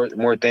do more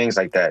things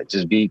like that.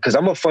 Just because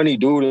I'm a funny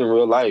dude in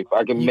real life.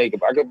 I can make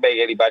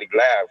anybody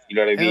laugh. You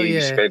know what I Hell mean?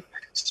 yeah.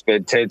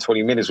 Spend 10,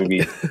 20 minutes with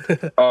me.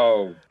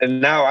 And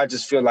now I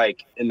just feel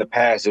like in the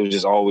past it was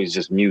just always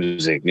just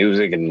music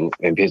and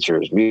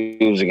pictures,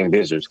 music and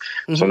pictures.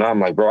 Mm-hmm. So now I'm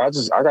like, bro, I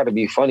gotta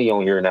be funny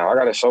on here now. I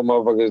gotta show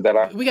motherfuckers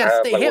that We gotta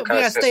stay hip. We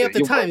gotta stay up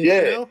the time.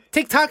 Yeah.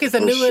 TikTok is the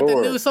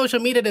new social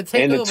media to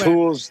take And over. the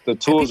tools and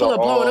people are are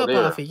blowing all up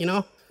there. off it. You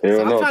So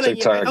I'm know, trying to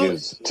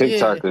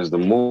TikTok is the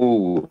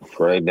move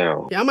right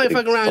now. Yeah, I might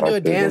fuck around and do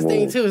a TikTok is dance the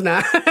thing move. too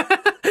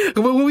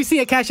now. When we see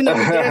a catching up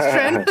with dance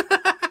trend.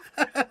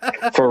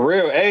 For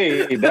real,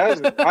 hey,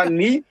 I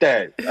need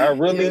that. I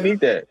really need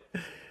that.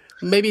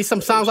 Maybe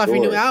some songs off your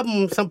new sure.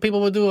 album. Some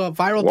people will do a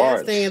viral dance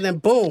Watch. thing, and then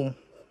boom.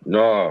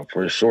 No,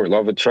 for sure.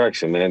 Love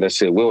Attraction, man. That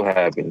shit will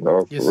happen,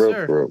 dog. Yes, For real,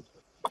 sir. for real.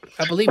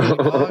 I believe in you,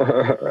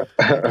 dog.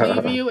 I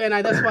believe you, and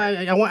that's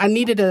why I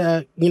needed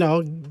to,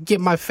 get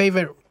my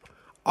favorite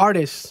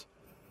artists.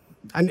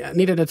 I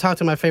needed to talk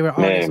to my favorite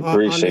artists Man, on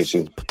appreciate this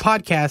you.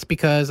 podcast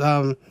because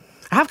I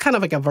have kind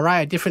of like a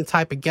variety, different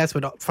type of guests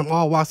from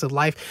all walks of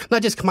life.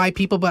 Not just Khmer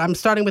people, but I'm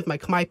starting with my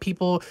Khmer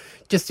people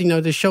just,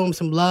 to show them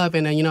some love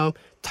and,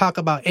 talk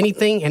about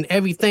anything and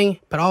everything,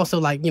 but also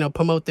like,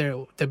 promote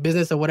their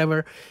business or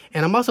whatever.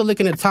 And I'm also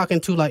looking at talking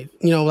to like,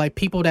 like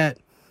people that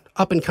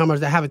up and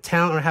comers that have a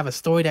talent or have a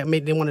story that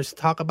they want us to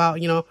talk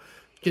about,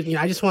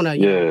 I just want to,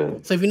 Yeah.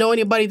 So if you know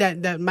anybody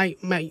that might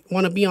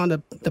want to be on the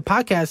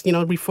podcast,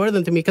 refer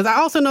them to me. Because I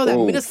also know that Ooh,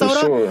 for Minnesota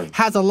sure.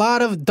 has a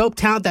lot of dope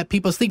talent that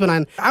people are sleeping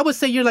on. I would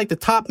say you're like the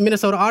top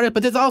Minnesota artist,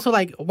 but there's also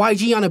like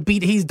YG on a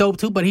beat. He's dope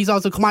too, but he's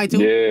also Khmer too.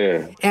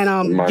 Yeah.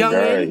 And My Youngin.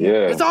 guy, yeah.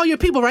 It's all your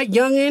people, right?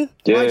 Youngin,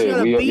 YG on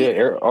a beat.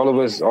 All of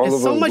us,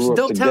 There's so much grew up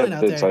dope talent together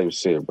out there. type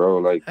shit, bro.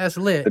 Like That's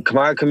lit. the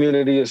Khmer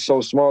community is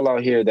so small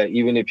out here that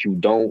even if you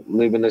don't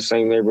live in the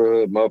same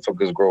neighborhood,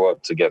 motherfuckers grow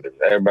up together.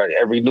 Everybody,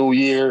 every New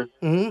Year,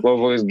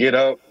 motherfuckers get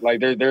up. Like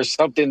there's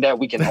something that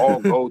we can all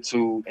go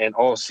to and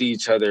all see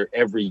each other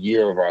every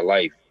year of our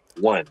life.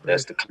 One,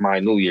 that's the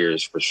Khmer New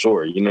Year's for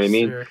sure. You know what I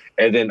mean? Sure.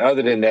 And then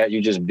other than that,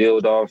 you just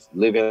build off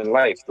living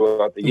life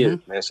throughout the year,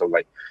 man. So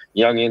like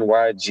Youngin,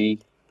 YG,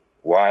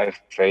 Y,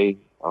 Faye,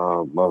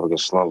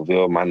 motherfucking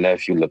Slumpville, my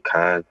nephew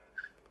Lacan,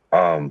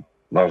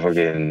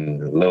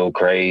 motherfucking Lil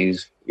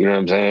Craze. You know what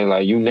I'm saying?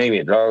 Like you name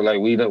it, dog. Like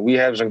we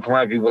have some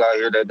Khmer people out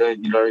here that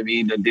done, you know what I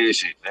mean, that did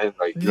shit, man.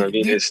 Like you know what I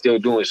mean, they're still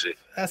doing shit.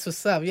 That's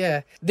what's up,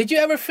 yeah. Did you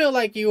ever feel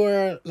like you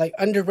were like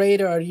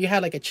underrated or you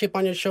had like a chip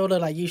on your shoulder,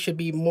 like you should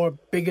be more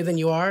bigger than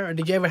you are? Or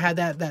did you ever have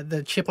that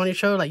the chip on your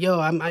shoulder? Like, yo,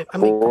 I make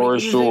For great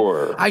music.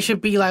 sure. I should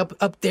be like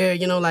up there,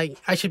 like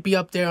I should be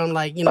up there on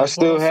like, I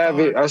still World have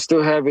Star. it. I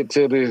still have it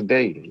till this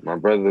day, my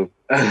brother.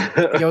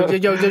 Yo,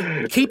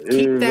 just keep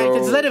You that. know.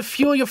 Just let it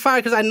fuel your fire.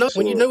 Because I know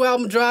when your Sure. new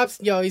album drops,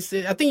 I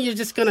think you're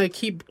just gonna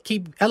keep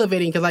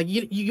elevating. Because like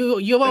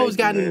you've always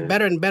Thank you, gotten man.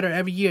 better and better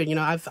every year.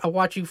 I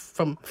watch you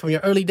from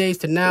your early days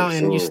to now, For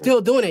and you're sure.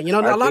 still doing it. A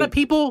I lot of think-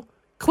 people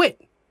quit,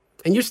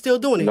 and you're still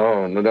doing it.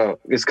 No.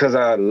 It's because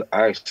I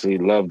actually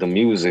love the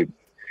music,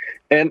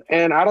 and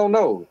I don't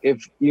know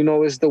if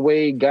it's the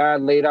way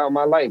God laid out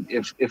my life.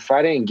 If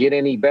I didn't get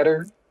any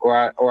better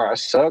or I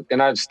sucked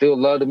and I still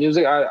love the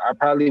music, I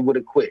probably would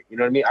have quit. You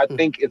know what I mean? I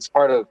think it's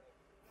part of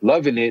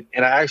loving it,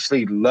 and I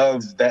actually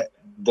love that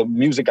the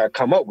music I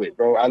come up with,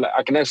 bro.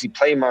 I can actually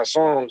play my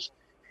songs.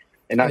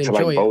 And not to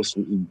like Enjoy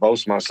it.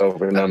 boast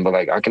myself or nothing, but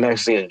like I can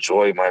actually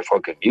enjoy my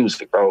fucking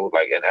music, bro.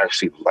 Like and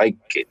actually like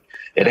it.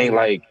 It ain't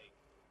like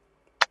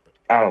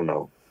I don't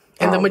know.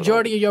 And I the don't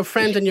majority of your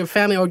friends and your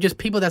family, or just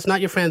people that's not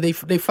your friend, they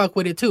fuck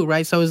with it too,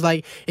 right? So it's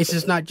like it's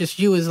just not just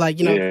you. It's like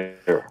know.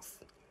 Yeah.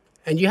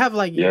 and you have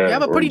like Yeah, you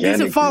have a pretty decent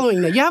organically.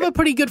 following. There. You have a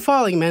pretty good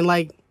following, man.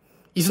 Like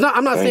it's not.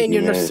 I'm not Thank saying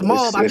you, you're man.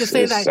 small. But I'm just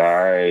saying it's that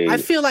alright. I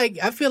feel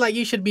like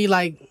you should be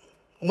like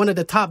one of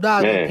the top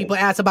dogs. When Man. people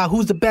ask about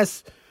who's the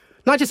best.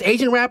 Not just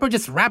Asian rapper,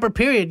 just rapper,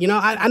 period.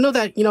 I know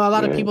that, a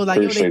lot of Man, people, like,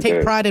 they appreciate take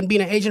that. pride in being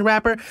an Asian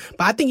rapper,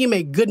 but I think you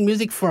make good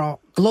music for a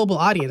global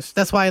audience.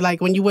 That's why, like,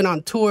 when you went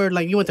on tour,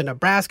 like, you went to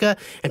Nebraska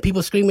and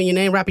people screaming your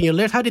name, rapping your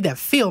lyrics, how did that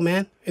feel,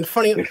 man? In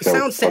front of It felt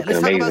Soundset. Let's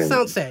talk fucking about amazing.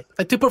 Soundset.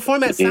 Like, to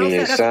perform at Yeah,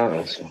 Soundset,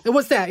 sounds.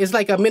 what's that? It's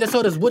like a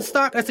Minnesota's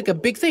Woodstock? That's like a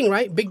big thing,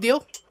 right? Big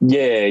deal?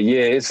 Yeah.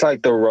 It's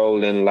like the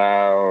Rolling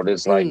Loud.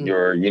 It's like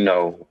your,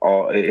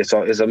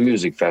 it's a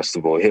music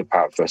festival, a hip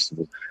hop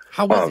festival.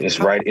 How was it? It's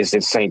right. It's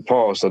in St.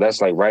 Paul, so that's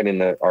like right in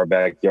our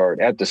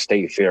backyard at the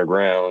state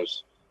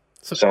fairgrounds,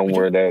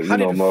 somewhere that how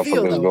did it feel,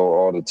 motherfuckers though? go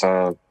all the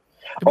time.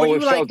 Were Oh, you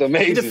it felt like,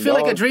 amazing. Did it feel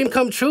like a dog. dream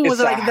come true? Was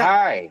It's it a like that?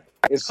 high.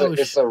 It's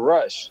Oh, a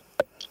rush,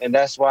 and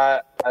that's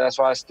why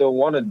I still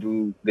want to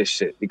do this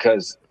shit,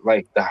 because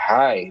like the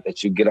high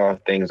that you get off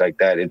things like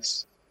that,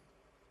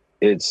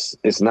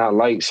 it's not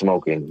like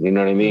smoking. You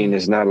know what I mean?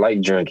 It's not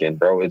like drinking,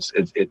 bro.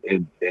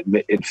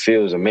 It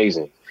feels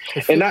amazing.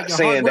 It feels And like not your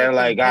saying hard that work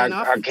like is paying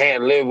off? I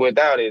can't live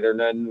without it or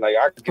nothing. Like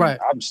Right.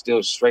 I'm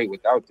still straight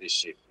without this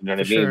shit. You know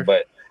what For I mean? sure.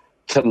 But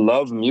to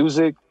love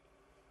music,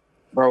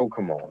 bro,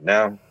 come on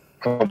now.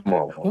 Come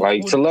on.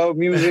 Like to love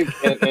music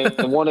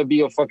and want to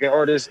be a fucking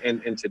artist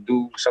and to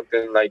do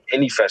something like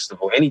any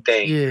festival,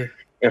 anything Yeah.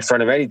 in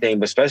front of anything,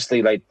 but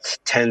especially like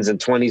 10s and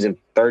 20s and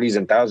 30s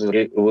and thousands,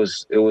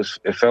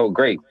 it felt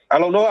great. I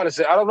don't know how to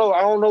say. I don't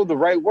know the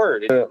right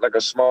word. It's like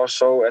a small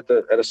show at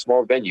a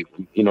small venue.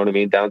 You know what I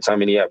mean? Downtown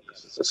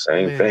Minneapolis. It's the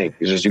same Man. thing.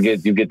 It's just you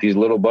get these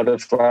little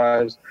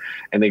butterflies,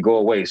 and they go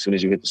away as soon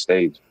as you hit the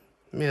stage.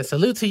 Man,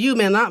 salute to you,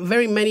 man. Not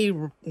very many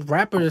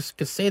rappers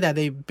could say that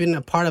they've been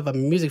a part of a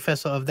music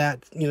festival of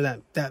that,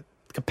 that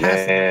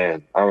capacity.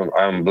 Man,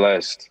 I'm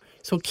blessed.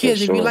 So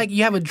kids, for if sure.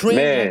 you have a dream,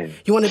 Man,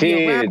 you want to be a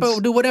kids.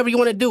 rapper, do whatever you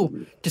want to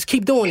do. Just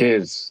keep doing it.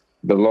 Kids,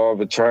 the law of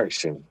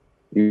attraction.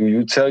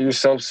 You tell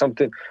yourself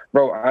something.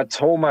 Bro, I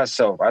told my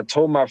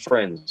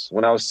friends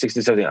when I was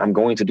 16, 17, I'm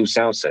going to do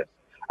Soundset.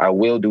 I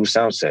will do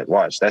sound set.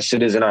 Watch, that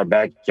shit is in our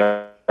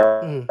backyard.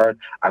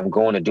 I'm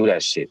going to do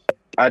that shit.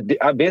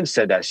 I've been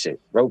said that shit,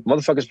 bro.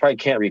 Motherfuckers probably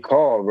can't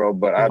recall, bro,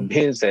 but I've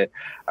been said,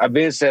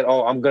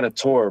 oh, I'm going to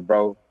tour,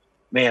 bro.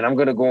 Man, I'm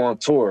going to go on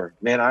tour.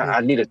 Man, I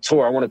need a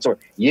tour. I want a tour.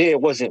 Yeah,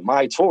 it wasn't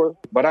my tour,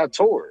 but I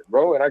toured,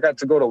 bro. And I got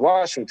to go to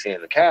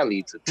Washington, to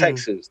Cali, to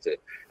Texas, to,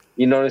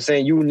 you know what I'm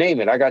saying? You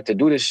name it. I got to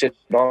do this shit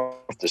off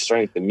the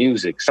strength of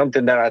music.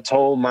 Something that I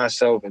told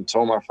myself and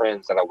told my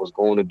friends that I was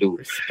going to do.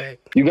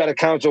 Respect. You got to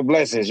count your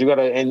blessings. You got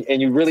to,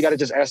 and you really got to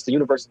just ask the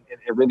universe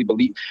and really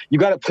believe. You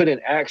got to put in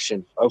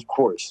action, of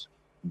course.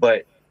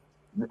 But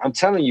I'm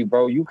telling you,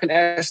 bro, you can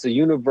ask the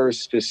universe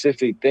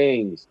specific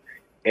things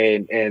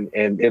and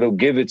it'll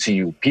give it to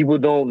you. People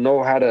don't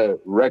know how to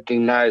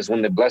recognize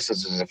when the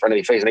blessings is in front of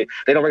their face.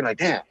 They don't recognize,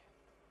 damn,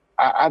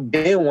 I've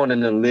been wanting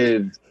to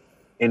live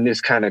in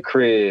this kind of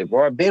crib,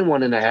 or I've been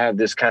wanting to have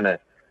this kind of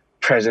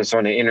presence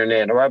on the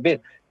internet, or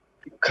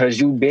because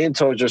you've been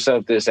told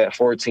yourself this at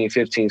 14,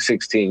 15,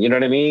 16. You know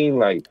what I mean?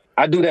 Like,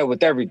 I do that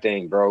with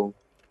everything, bro.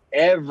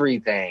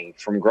 Everything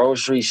from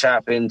grocery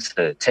shopping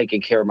to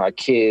taking care of my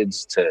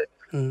kids to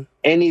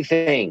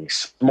anything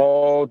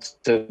small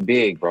to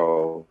big,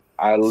 bro.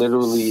 I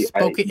literally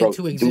spoke it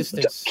into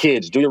existence.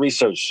 Kids, do your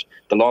research.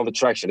 The law of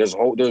attraction. There's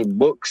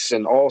books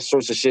and all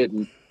sorts of shit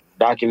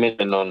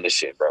documenting on this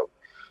shit, bro.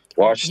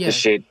 Watch the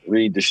shit,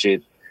 read the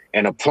shit,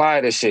 and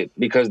apply the shit,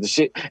 because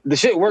the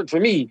shit worked for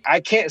me.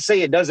 I can't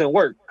say it doesn't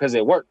work, because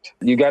it worked.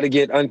 You got to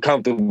get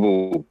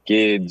uncomfortable,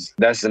 kids.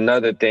 That's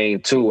another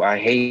thing too.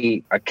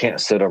 I can't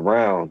sit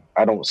around.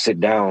 I don't sit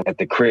down at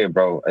the crib,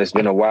 bro. It's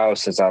been a while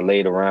since I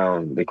laid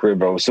around the crib,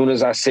 bro. As soon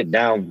as I sit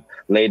down,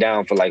 lay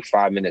down for like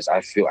 5 minutes,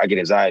 I get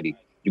anxiety.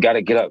 You got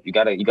to get up. You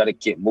got to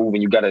get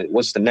moving.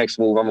 What's the next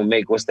move I'm going to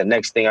make? What's the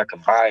next thing I can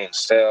buy and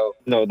sell?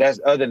 No,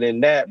 that's other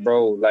than that,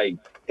 bro. Like,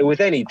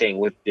 with anything,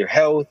 with your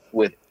health,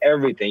 with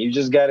everything, you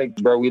just gotta,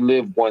 bro. We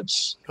live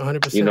once,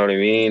 100%. You know what I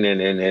mean,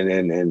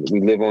 and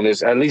we live on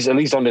this, at least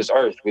on this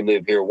earth, we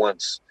live here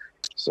once.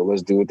 So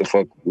let's do what the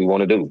fuck we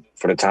want to do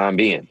for the time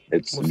being.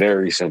 It's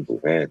very simple,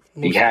 man.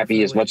 Be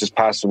happy as much as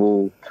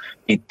possible.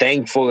 Be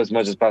thankful as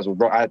much as possible,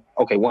 bro.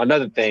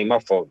 Another thing, my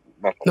fault.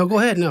 No, go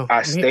ahead. No,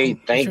 I stay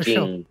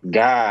thanking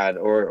God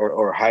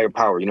or higher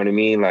power. You know what I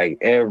mean? Like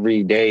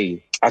every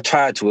day. I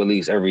try to, at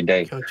least every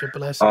day. Count your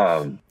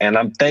blessings. And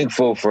I'm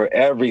thankful for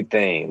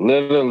everything,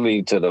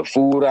 literally, to the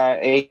food I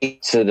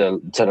ate, to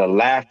the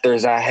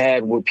laughters I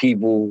had with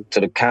people, to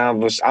the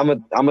converse. I'm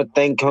a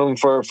thank him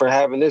for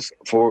having this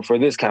for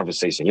this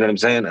conversation. You know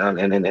what I'm saying?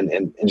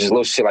 And just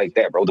little shit like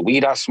that, bro. The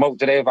weed I smoked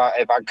today, if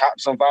I cop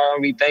some fire,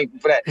 I'm be thankful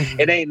for that.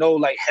 It ain't no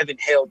like heaven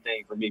hell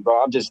thing for me,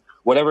 bro. I'm just,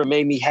 whatever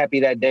made me happy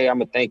that day, I'm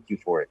gonna thank you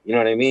for it. You know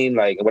what I mean?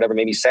 Like whatever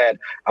made me sad,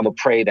 I'm gonna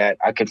pray that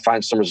I could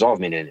find some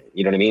resolvement in it.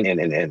 You know what I mean?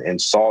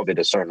 And solve it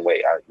a certain way.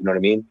 You know what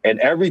I mean? And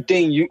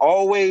everything you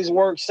always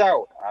works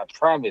out. I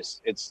promise.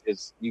 It's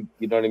you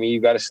know what I mean?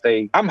 You gotta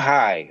stay. I'm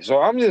high,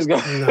 so I'm just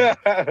going.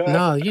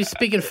 No, you're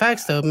speaking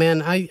facts though,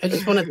 man. I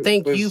just want to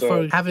thank you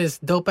for having this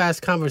dope ass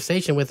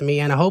conversation with me,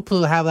 and I hope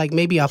we'll have like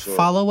maybe a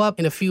follow up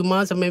in a few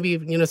months, or maybe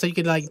so you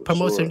could like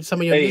promote some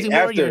of your music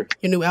more, your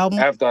new album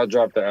after I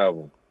drop the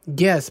album.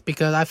 Yes,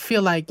 because I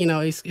feel like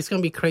it's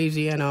gonna be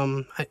crazy,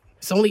 and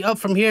it's only up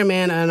from here,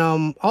 man.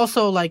 And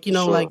also, like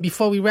like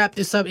before we wrap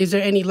this up, is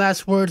there any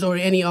last words or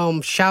any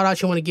shout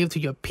outs you want to give to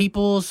your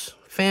peoples,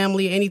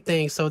 family,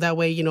 anything? So that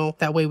way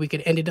we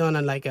could end it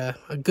on like a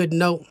good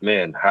note.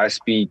 Man, High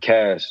Speed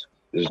Cash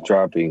is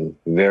dropping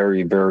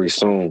very, very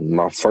soon.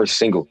 My first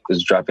single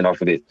is dropping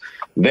off of it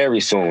very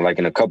soon, like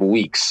in a couple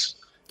weeks.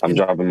 I'm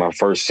dropping my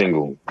first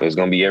single. It's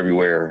going to be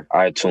everywhere.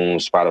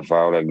 iTunes, Spotify,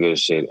 all that good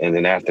shit. And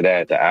then after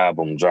that, the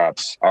album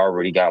drops. I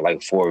already got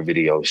like 4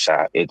 videos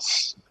shot.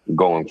 It's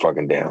going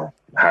fucking down.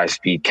 High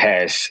Speed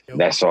Cash.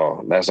 That's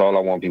all. That's all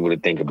I want people to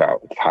think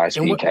about. High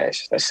Speed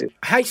Cash. That's it.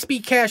 High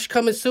Speed Cash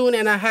coming soon.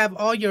 And I have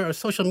all your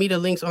social media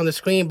links on the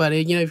screen. But,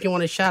 if you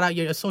want to shout out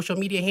your social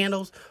media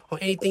handles or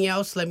anything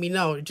else, let me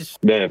know.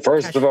 Man,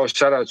 first of all,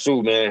 shout out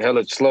to, man,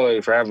 Hella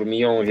Sloy for having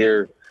me on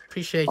here.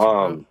 Appreciate you,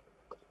 bro.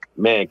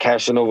 Man,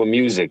 Cashinova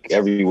Music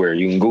everywhere.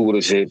 You can Google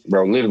the shit,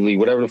 bro. Literally,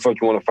 whatever the fuck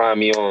you want to find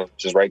me on,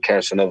 just write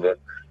Cashinova.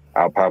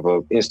 I'll pop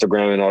up.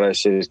 Instagram and all that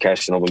shit is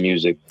Cashinova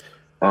Music.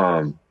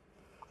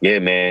 Yeah,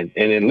 man.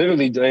 And then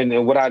literally,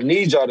 and what I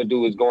need y'all to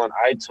do is go on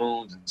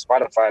iTunes and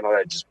Spotify and all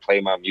that. Just play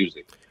my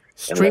music.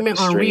 Stream it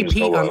on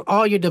repeat on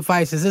all your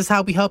devices. This is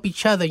how we help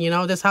each other,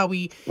 That's how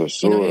we,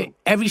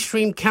 every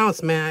stream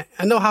counts, man.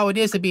 I know how it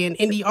is to be an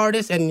indie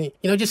artist and,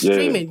 just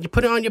stream it. You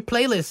put it on your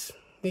playlist.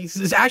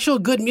 It's actual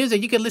good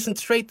music. You can listen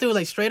straight through,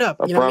 like straight up.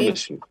 I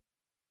promise you.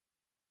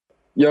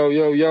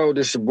 Yo,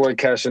 this your boy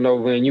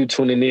Cashinova, and you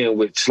tuning in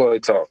with Sloy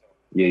Talk.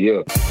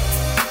 Yeah.